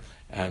 hopefully.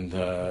 And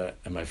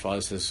my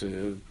father says,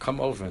 "Come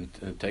over and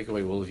take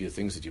away all of your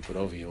things that you put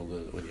over here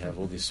when you have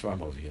all these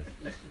Sfarim over here."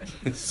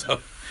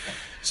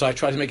 So I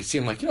tried to make it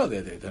seem like,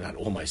 they're not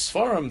all my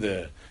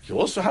Sfarim. You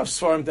also have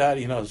Sfarim,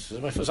 Daddy. So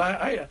my father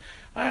says,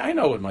 I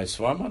know what my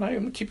Sfarim are. I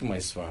am keeping my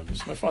Sfarim.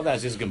 So my father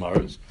has his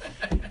Gemaras.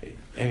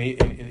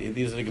 And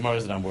these are the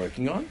Gemaras that I'm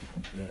working on.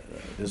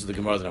 This is the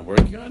Gemara that I'm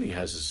working on. He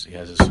has his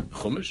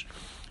Chumash.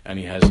 And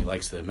he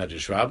likes the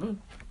Medrash Rabbah.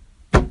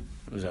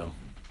 So,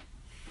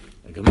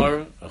 a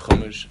Gemara, a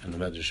Chumash, and the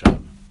Medrash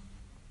Rabbah.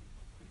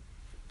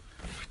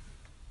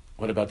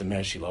 What about the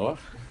Me'er Shiloach?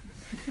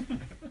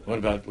 What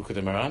about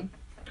Likutei Moharan?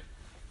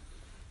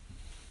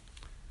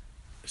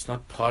 It's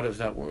not part of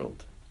that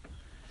world.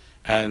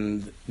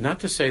 And not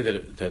to say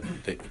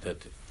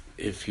that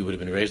if he would have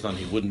been raised on,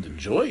 he wouldn't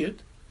enjoy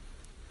it,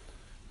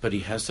 but he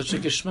has such a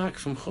geschmack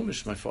from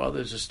Chumash. My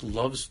father just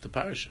loves the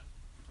parasha.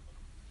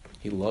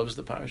 He loves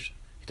the parasha.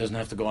 He doesn't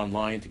have to go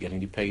online to get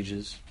any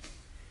pages.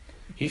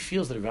 He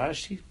feels that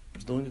Rashi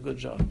is doing a good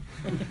job.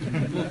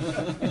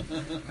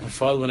 My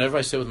father, whenever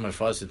I say with my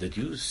father, did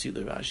you see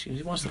the Rashi?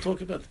 He wants to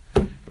talk about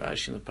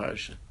Rashi and the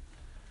parasha.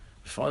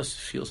 My father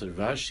feels that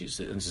Rashi,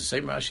 and it's the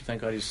same Rashi, thank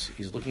God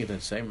he's looking at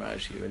the same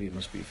Rashi already, it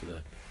must be for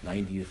the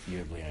 90th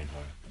year of B'li Ein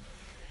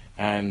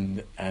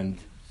Hara.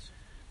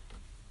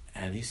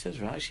 And he says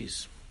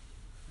Rashi's.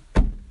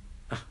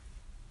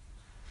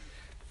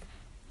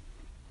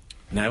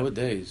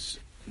 Nowadays,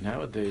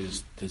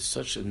 nowadays there's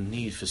such a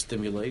need for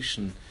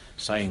stimulation,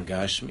 say in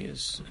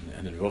Gashmias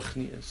and in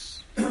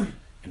Ruchnias,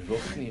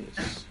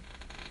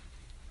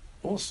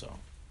 also,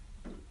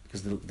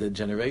 because the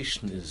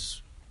generation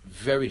is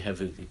very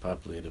heavily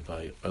populated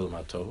by Olam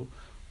HaTohu,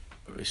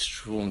 a very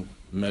strong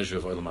measure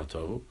of Olam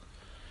HaTohu,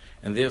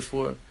 and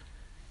therefore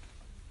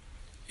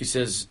he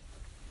says,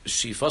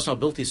 "Shifasna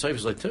bilti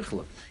seifes like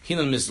tichla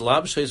hinan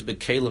mislabshes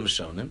bekelim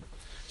shonim."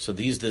 So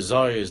these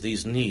desires,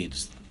 these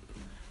needs,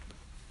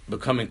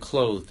 becoming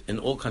clothed in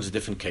all kinds of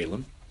different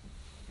kelim.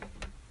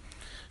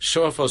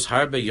 Shoafos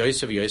harbe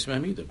yosef yosef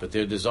hamida, but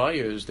their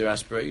desires, their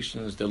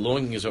aspirations, their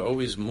longings are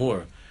always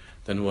more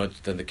than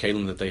the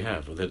kelim that they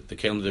have, or the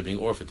kelim that are being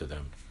offered to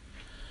them.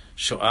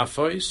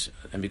 Shoafos,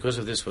 and because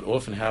of this, what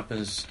often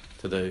happens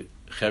to the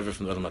chevra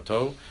from the Olam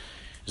HaTohu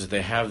is that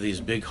they have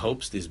these big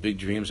hopes, these big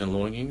dreams and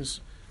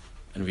longings.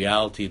 In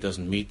reality, it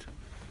doesn't meet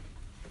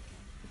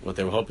what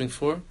they were hoping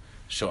for.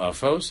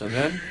 Shoafos, and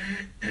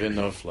then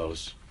no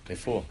flows. They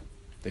fall.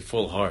 They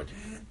fall hard.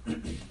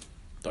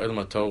 The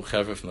Olam HaTohu,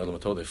 Chevra from the Olam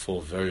HaTohu, they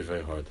fall very,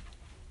 very hard.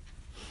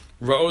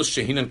 Ra'os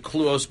shehinan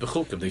kluos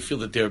bechukim. They feel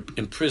that they're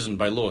imprisoned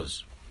by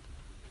laws.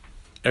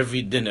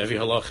 Every din, every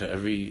halacha,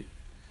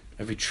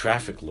 every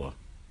traffic law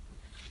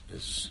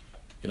is,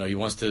 he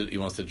wants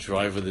to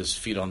drive with his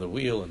feet on the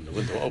wheel and the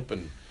window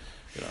open.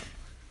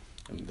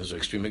 And those are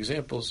extreme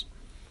examples.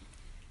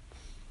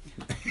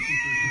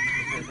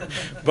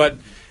 But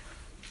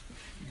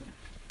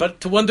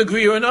to one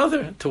degree or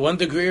another,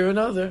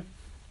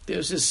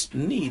 there's this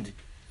need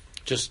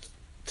just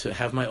to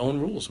have my own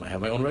rules, I have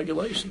my own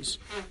regulations.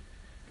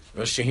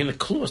 Rosh Shehina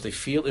Klus, they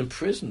feel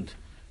imprisoned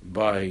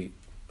by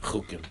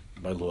chukim,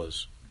 by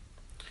laws.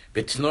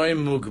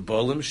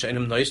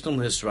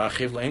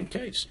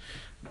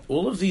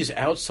 All of these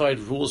outside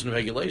rules and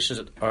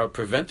regulations are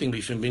preventing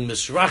me from being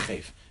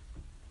misrachev.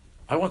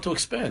 I want to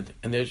expand,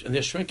 and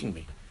they're shrinking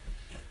me.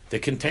 They're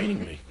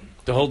containing me.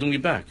 They're holding me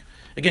back.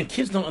 Again,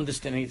 kids don't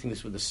understand anything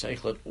this with the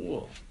seichel at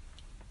all.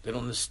 They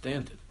don't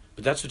understand it.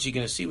 But that's what you're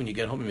going to see when you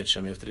get home in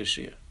Mitzvah after the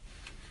Shia.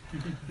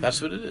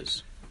 That's what it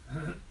is.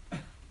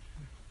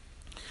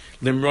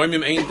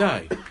 Limroimim ein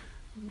dai.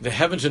 The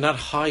heavens are not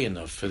high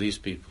enough for these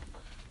people.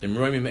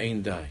 Limroimim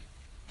ein dai.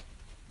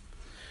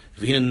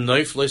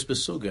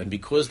 And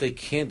because they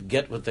can't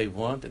get what they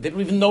want, they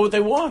don't even know what they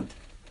want.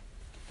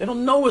 They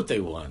don't know what they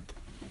want.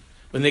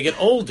 When they get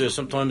older,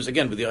 sometimes,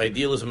 again, with the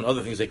idealism and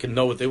other things, they can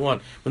know what they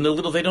want. When they're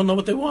little, they don't know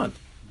what they want.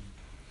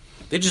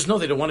 They just know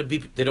they don't want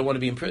to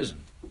be in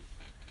prison.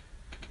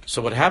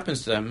 So what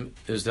happens to them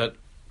is that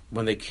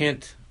when they're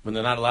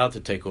not allowed to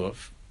take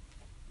off,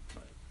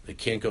 they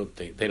can't go.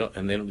 They don't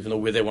even know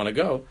where they want to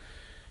go.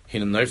 They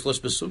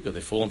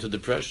fall into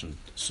depression.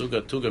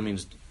 Tuga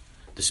means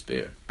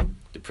despair,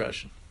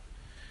 depression.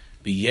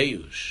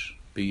 B'yeush,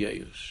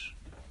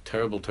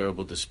 terrible,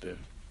 terrible despair.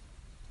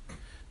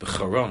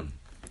 B'charon,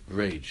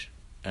 rage,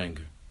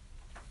 anger.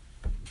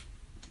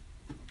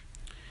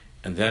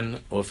 And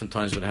then,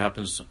 oftentimes what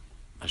happens,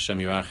 Hashem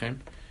Yirachem,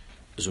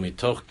 is when we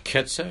talk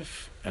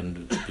ketzef,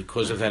 and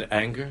because of that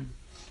anger,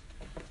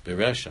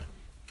 beresha,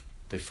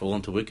 they fall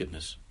into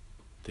wickedness.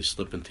 They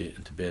slip into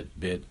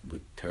bad,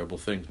 terrible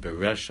things.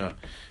 Beresha,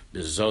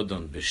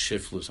 bezodon,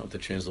 beshiflus, I want to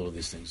translate all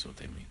these things, what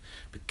they mean.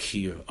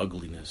 Bekir,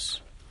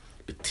 ugliness.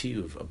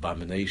 Betiyuv,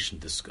 abomination,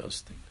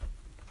 disgusting.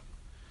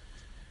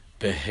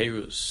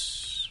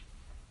 Beherus,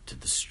 to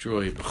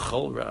destroy.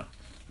 B'chol ra.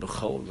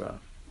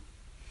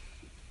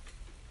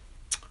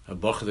 A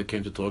bacher that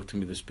came to talk to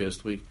me this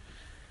past week,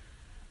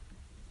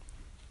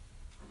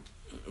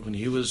 when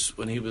he was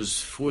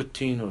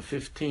 14 or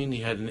 15, he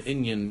had an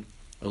Indian,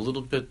 a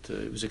little bit.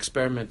 He was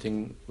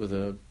experimenting with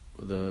a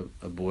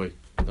boy,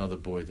 another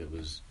boy that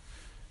was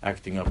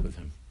acting up with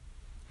him,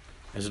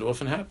 as it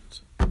often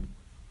happens,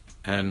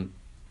 and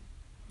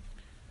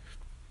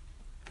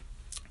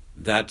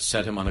that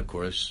set him on a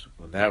course.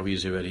 Well, now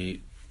he's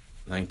already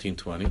 19,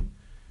 20,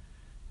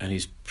 and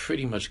he's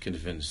pretty much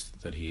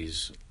convinced that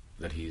he's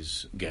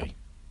gay.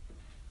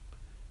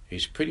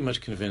 He's pretty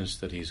much convinced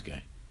that he's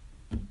gay.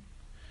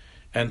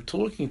 And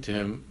talking to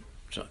him,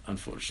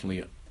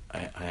 unfortunately,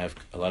 I have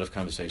a lot of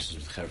conversations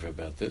with Chevra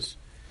about this,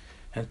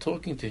 and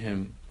talking to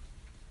him,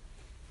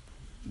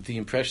 the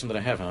impression that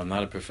I have, and I'm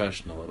not a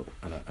professional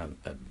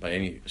by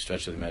any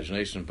stretch of the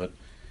imagination, but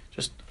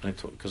just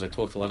because I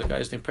talk to a lot of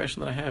guys, the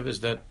impression that I have is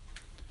that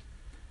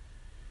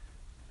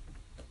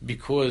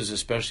because,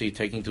 especially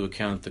taking into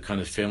account the kind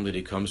of family that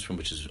he comes from,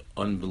 which is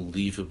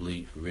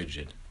unbelievably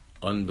rigid,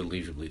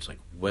 it's like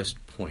West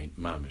Point,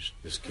 mamish,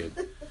 this kid.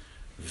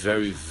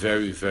 Very,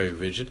 very, very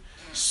rigid.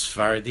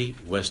 Sephardi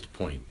West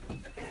Point.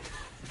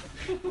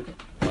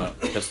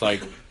 That's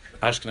like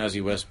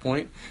Ashkenazi West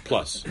Point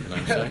plus, you know what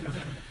I'm saying?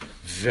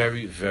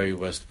 Very, very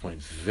West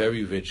Point.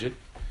 Very rigid.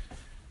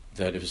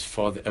 That if his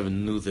father ever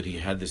knew that he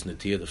had this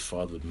natia, the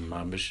father would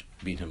mamish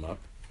beat him up,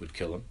 would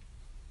kill him.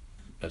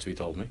 That's what he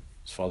told me.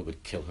 His father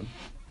would kill him.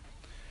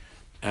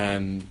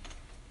 And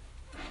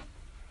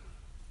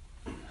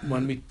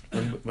when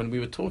we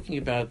were talking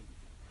about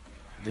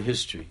the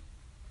history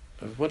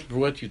of what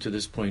brought you to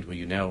this point where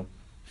you now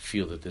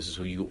feel that this is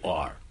who you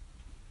are.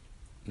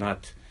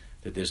 Not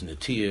that there's an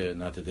atiyah,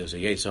 not that there's a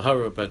yetzer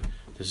hara, but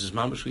this is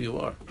mamash who you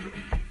are.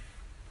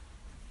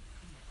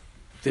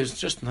 There's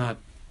just not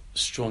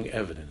strong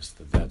evidence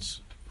that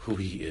that's who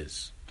he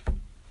is.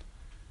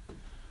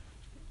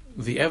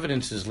 The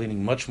evidence is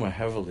leaning much more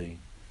heavily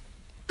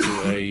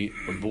to a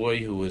boy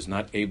who is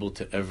not able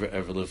to ever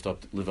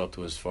live up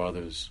to his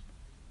father's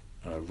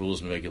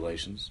rules and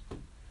regulations,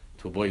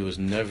 to a boy who is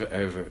never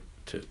ever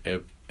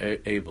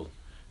able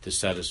to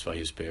satisfy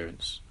his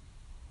parents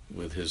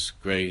with his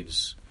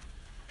grades,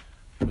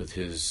 with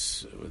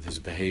his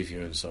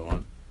behavior and so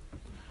on,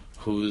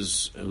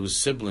 whose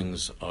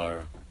siblings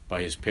are,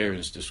 by his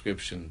parents'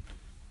 description,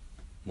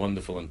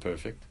 wonderful and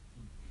perfect,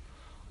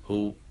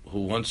 who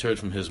once heard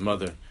from his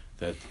mother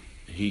that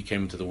he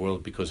came into the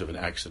world because of an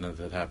accident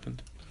that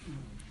happened.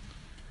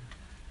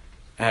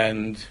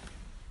 And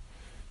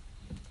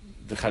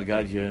the Chad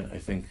Gadya, I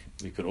think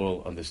we could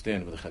all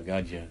understand where the Chad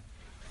Gadya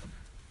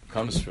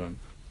comes from.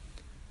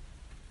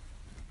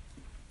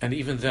 And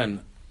even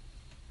then,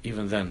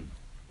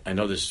 I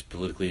know this is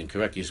politically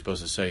incorrect. You're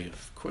supposed to say,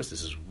 of course,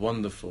 this is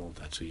wonderful,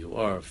 that's who you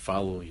are,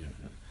 follow you.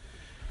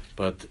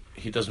 But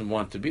he doesn't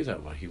want to be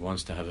that way. He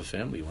wants to have a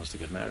family, he wants to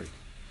get married.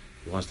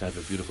 He wants to have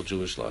a beautiful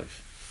Jewish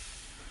life.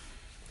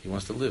 He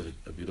wants to live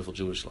a beautiful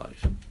Jewish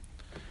life.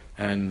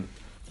 And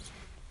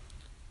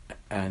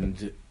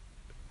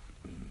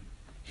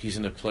he's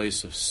in a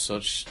place of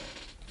such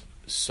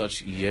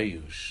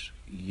yeush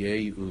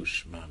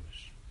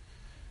mamish.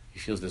 He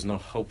feels there's no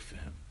hope for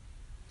him.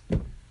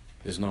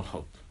 There's no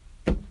hope.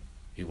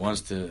 He wants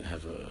to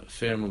have a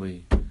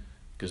family,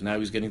 because now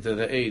he's getting to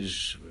the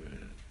age where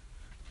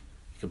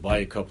he could buy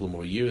a couple of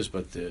more years,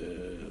 but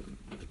the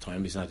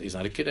time he's not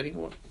a kid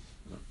anymore.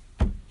 No.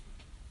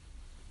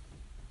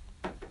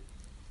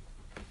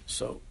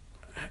 So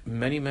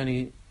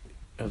many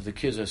of the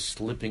kids are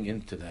slipping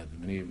into that.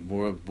 Many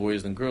more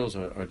boys than girls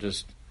are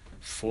just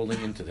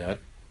falling into that.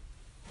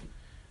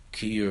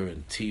 Kiyur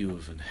and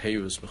Tiyuv and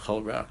Heirus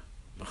B'chol Ra.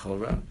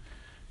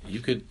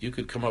 You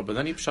could come up with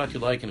any pshat you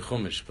like in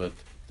Chumash, but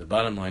the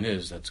bottom line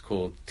is that's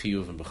called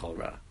Tiyuv and B'chol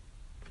Ra.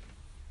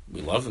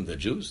 We love them, they're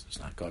Jews. It's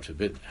not, God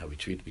forbid, how we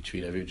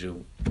treat every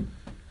Jew.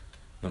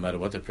 No matter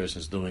what the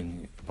person is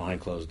doing behind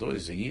closed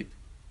doors, he's a Yid.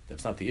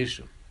 That's not the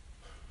issue.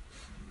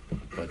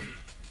 But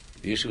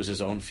the issue is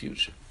his own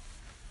future.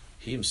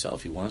 He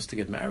himself, he wants to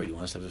get married, he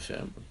wants to have a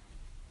family.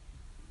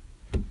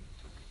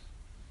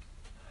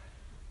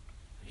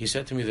 He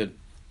said to me that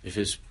if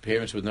his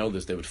parents would know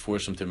this, they would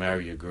force him to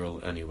marry a girl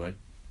anyway.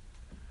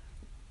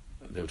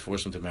 They would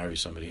force him to marry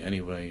somebody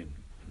anyway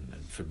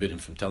and forbid him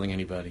from telling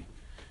anybody.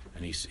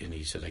 And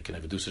he said, I can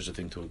never do such a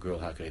thing to a girl.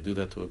 How can I do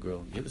that to a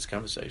girl? He had this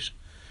conversation.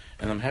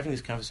 And I'm having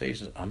these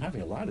conversations. I'm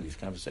having a lot of these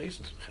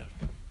conversations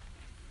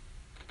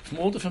from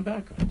all different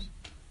backgrounds.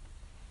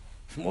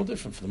 From all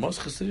different, from the most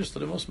Chassidish to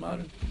the most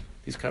modern,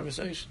 these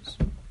conversations.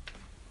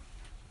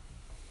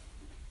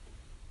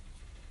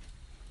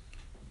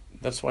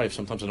 That's why if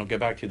sometimes I don't get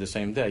back to you the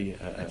same day,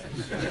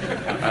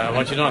 I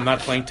want you to know I'm not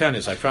playing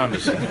tennis, I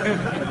promise. These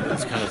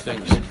kind of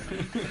things.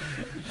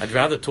 I'd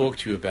rather talk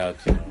to you about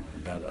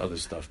other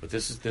stuff, but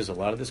there's a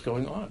lot of this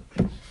going on.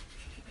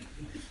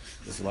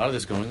 There's a lot of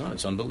this going on.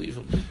 It's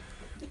unbelievable.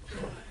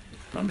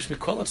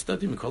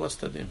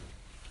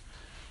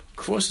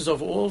 Crosses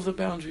over all of the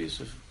boundaries.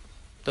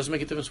 Doesn't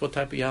make a difference what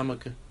type of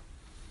yarmulke. It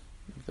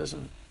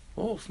doesn't.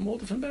 All from all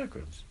different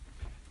backgrounds.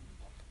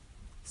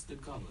 It's the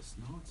gullus,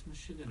 no? It's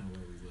Meshigana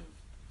where we live.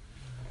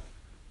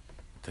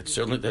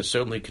 That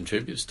certainly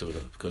contributes to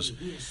it, because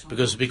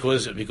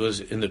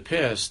in the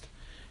past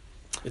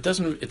it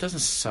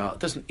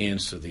doesn't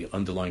answer the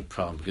underlying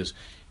problem, because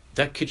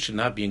that kid should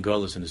not be in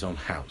gullus in his own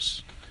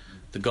house.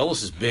 The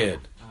gullus is bad,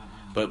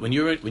 but when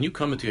you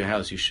come into your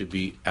house, you should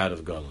be out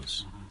of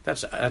gullus.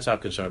 That's our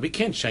concern. We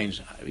can't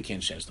change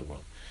the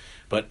world.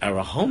 But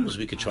our homes,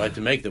 we could try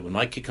to make that when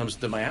my kid comes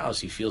into my house,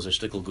 he feels a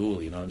shtickle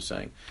ghoul, you know what I'm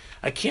saying?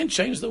 I can't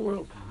change the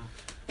world.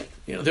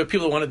 You know, there are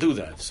people who want to do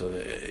that, so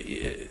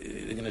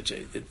they're going to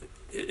change.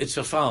 It's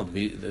a foul.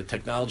 The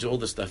technology, all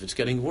this stuff, it's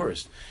getting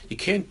worse. You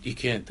can't.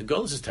 The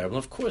goal is terrible.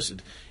 Of course,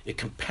 it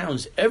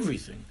compounds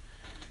everything.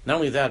 Not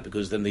only that,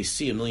 because then they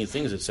see a million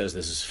things that says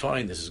this is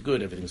fine, this is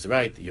good, everything's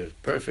right, you're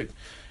perfect,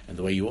 and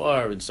the way you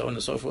are, and so on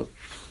and so forth.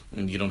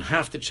 And you don't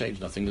have to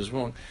change, nothing is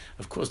wrong.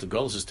 Of course, the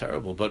goals is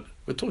terrible, but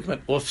we're talking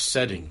about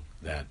offsetting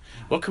that.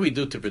 What can we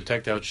do to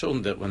protect our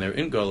children that when they're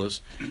in goals,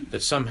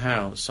 that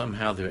somehow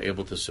they're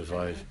able to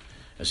survive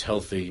as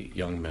healthy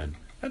young men?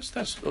 That's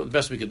the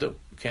best we could do.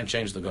 We can't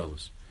change the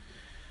goals.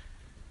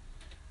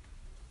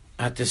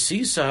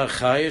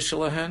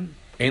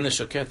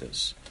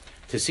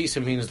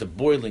 Tesisa means the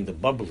boiling, the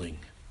bubbling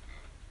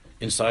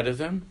inside of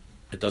them.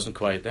 It doesn't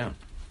quiet down.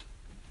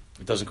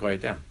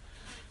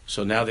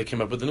 So now they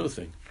came up with a new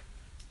thing.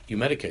 You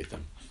medicate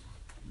them.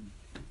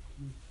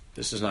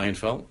 This is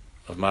Einfeld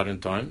of modern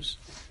times.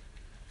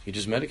 You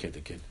just medicate the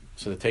kid.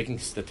 So they're taking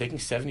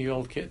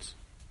 7-year-old kids,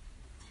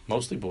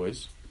 mostly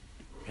boys,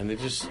 and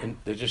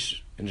they're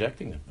just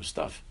injecting them with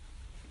stuff.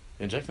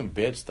 They're injecting them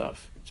bad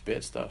stuff. It's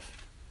bad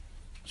stuff.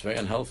 It's very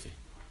unhealthy.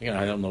 Again,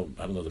 I don't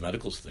know the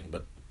medicals thing,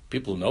 but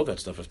people who know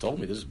that stuff have told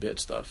me this is bad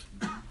stuff.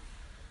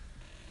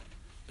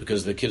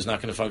 Because the kid's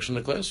not going to function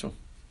in the classroom.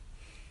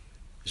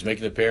 It's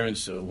making the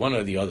parents, one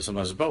or the other,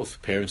 sometimes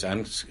both. Parents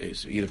and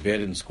it's either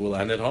bad in school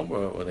and at home,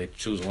 or they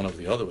choose one over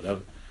the other,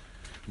 whatever.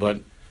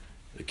 But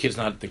the kid's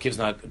not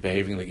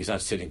behaving like he's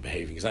not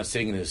behaving. He's not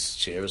sitting in his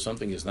chair or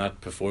something. He's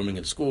not performing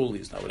in school.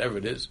 He's not whatever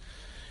it is.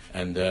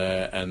 And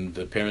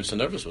the parents are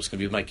nervous. What's going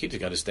to be with my kid? He's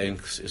got to stay.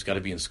 He's got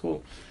to be in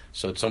school.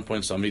 So at some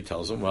point, somebody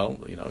tells him, well,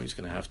 he's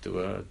going to have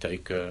to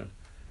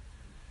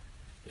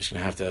he's going to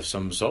have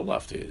some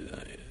Zoloft.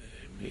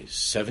 He's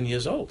 7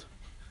 years old.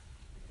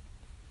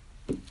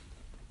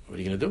 What are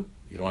you going to do?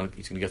 He's going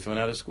to get thrown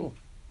out of school.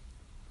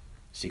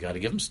 So you got to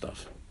give him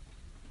stuff.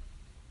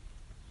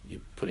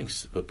 You're putting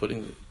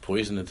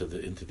poison into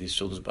these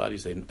children's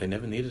bodies. They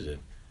never needed it.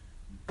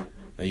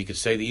 Now you could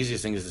say the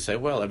easiest thing is to say,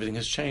 well, everything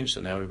has changed,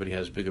 so now everybody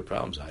has bigger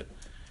problems.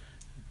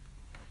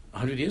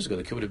 100 years ago,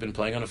 the kid would have been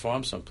playing on a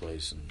farm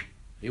someplace, and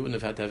he wouldn't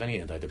have had to have any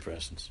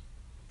antidepressants.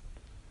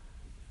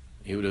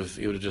 He would have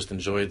just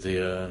enjoyed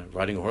the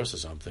riding a horse or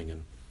something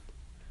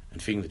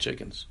and feeding the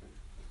chickens,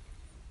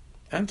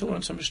 and to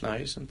learn some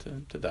Mishnayos and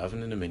to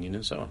daven in a minyan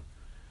and so on.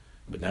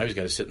 But now he's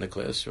got to sit in the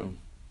classroom.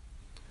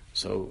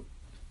 So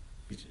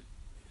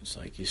it's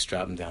like you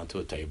strap him down to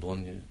a table,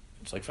 and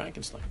it's like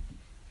Frankenstein.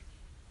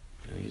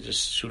 And you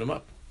just shoot him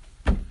up.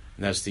 And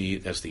that's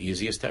the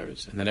easiest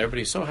terrors. And then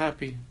everybody's so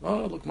happy.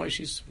 Oh, look,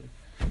 Moshe's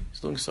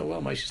doing so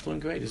well. Moshe's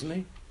doing great, isn't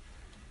he?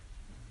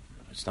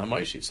 It's not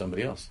Moshe, it's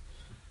somebody else.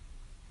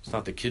 It's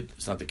not the kid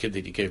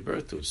that you gave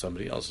birth to. It's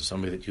somebody else. It's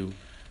somebody that you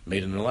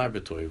made in a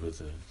laboratory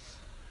with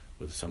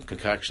some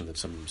concoction that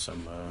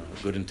some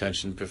good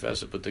intentioned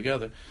professor put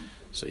together.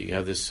 So you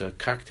have this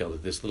cocktail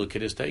that this little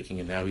kid is taking,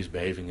 and now he's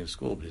behaving in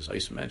school. But he's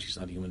ice man. She's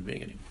not a human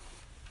being anymore.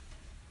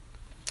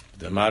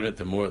 The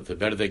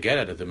better they get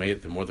at it,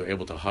 the more they're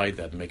able to hide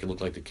that and make it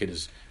look like the kid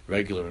is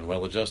regular and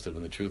well adjusted.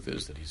 When the truth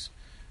is that he's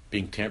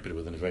being tampered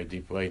with in a very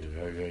deep way, in a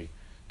very, very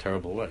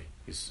terrible way.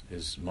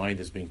 His mind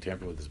is being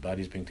tampered with. His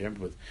body is being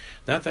tampered with.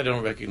 Not that I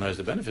don't recognize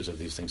the benefits of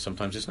these things.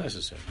 Sometimes it's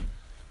necessary.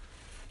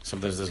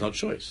 Sometimes there's no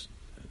choice.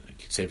 You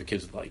could save a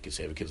kid's life. You could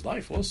save a kid's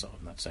life also.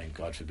 I'm not saying,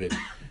 God forbid,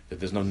 that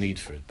there's no need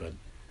for it, but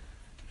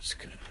it's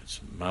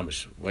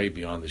mamish way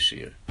beyond the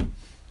shir.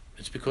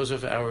 It's because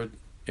of our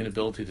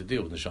inability to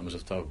deal with neshamas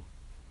of Torah,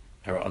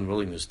 our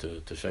unwillingness to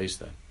face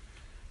that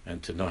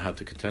and to know how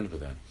to contend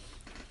with that.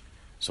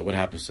 So what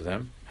happens to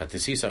them? It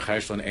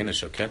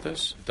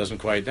doesn't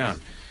quiet down.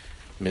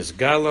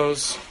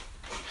 Mizgalos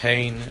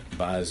hein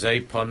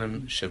ba'azei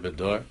ponim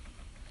shebedor.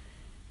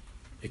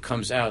 It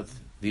comes out.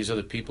 These are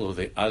the people who are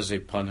the azei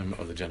ponim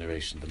of the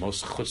generation, the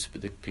most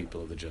chutzpahdik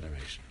people of the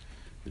generation,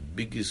 the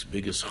biggest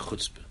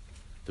chutzpah,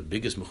 the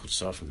biggest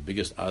mechutzaf, the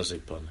biggest azei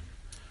ponim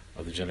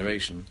of the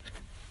generation.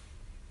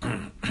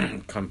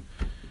 Come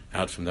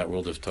out from that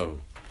world of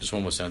Tohu. Just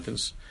one more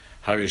sentence.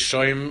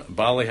 Harishoim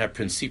Baalei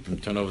HaPrincipim.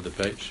 Turn over the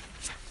page.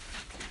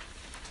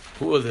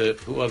 Who are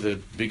the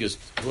biggest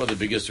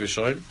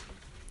Rishoim?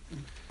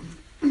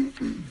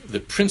 The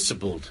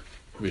principled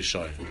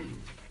Rishoim.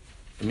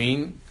 I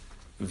mean,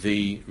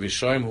 the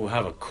Rishoim who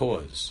have a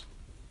cause.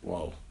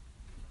 Whoa.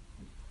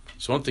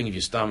 It's one thing if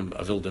you stam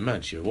a wild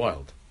mensch, you're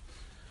wild.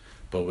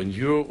 But when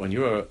you're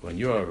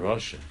a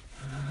Russian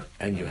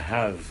and you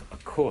have a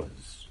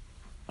cause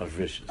of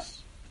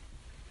rishis,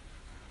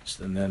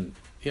 so then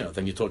you're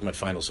talking about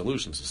final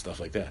solutions and stuff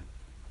like that.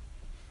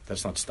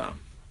 That's not stam.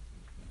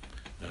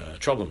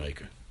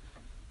 Troublemaker.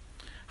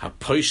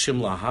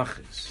 Ha-poishim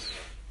lahachis.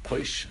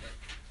 Poishim.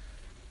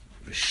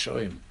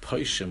 Rishoim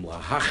poishim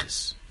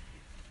lahachis.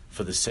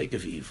 For the sake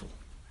of evil.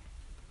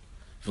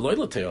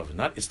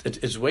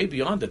 It's way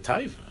beyond the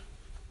taiva.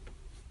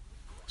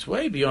 It's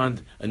way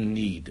beyond a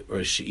need or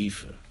a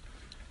she'ifa.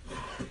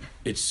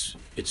 It's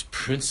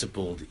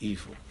principled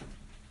evil.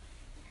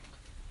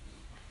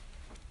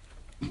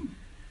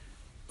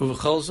 You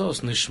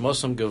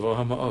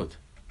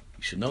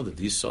should know that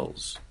these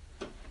souls,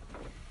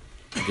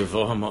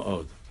 Gavoha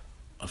Ma'od,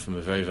 are from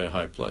a very, very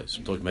high place.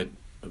 We're talking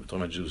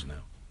about Jews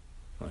now.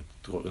 We're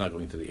not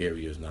going to the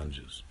area of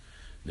non-Jews.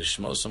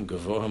 Nishmosam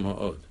Gavoha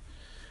Ma'od,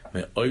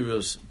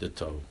 Me'oiros de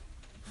Tohu,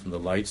 from the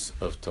lights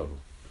of Tohu.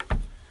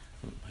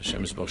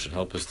 Hashem Yisrael should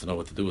help us to know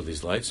what to do with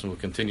these lights, and we'll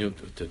continue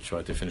to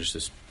try to finish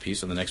this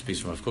piece and the next piece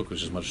from Rav Kook,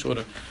 which is much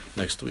shorter,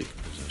 next week.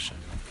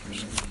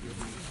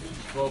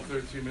 12,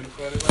 13 minutes,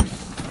 by the way.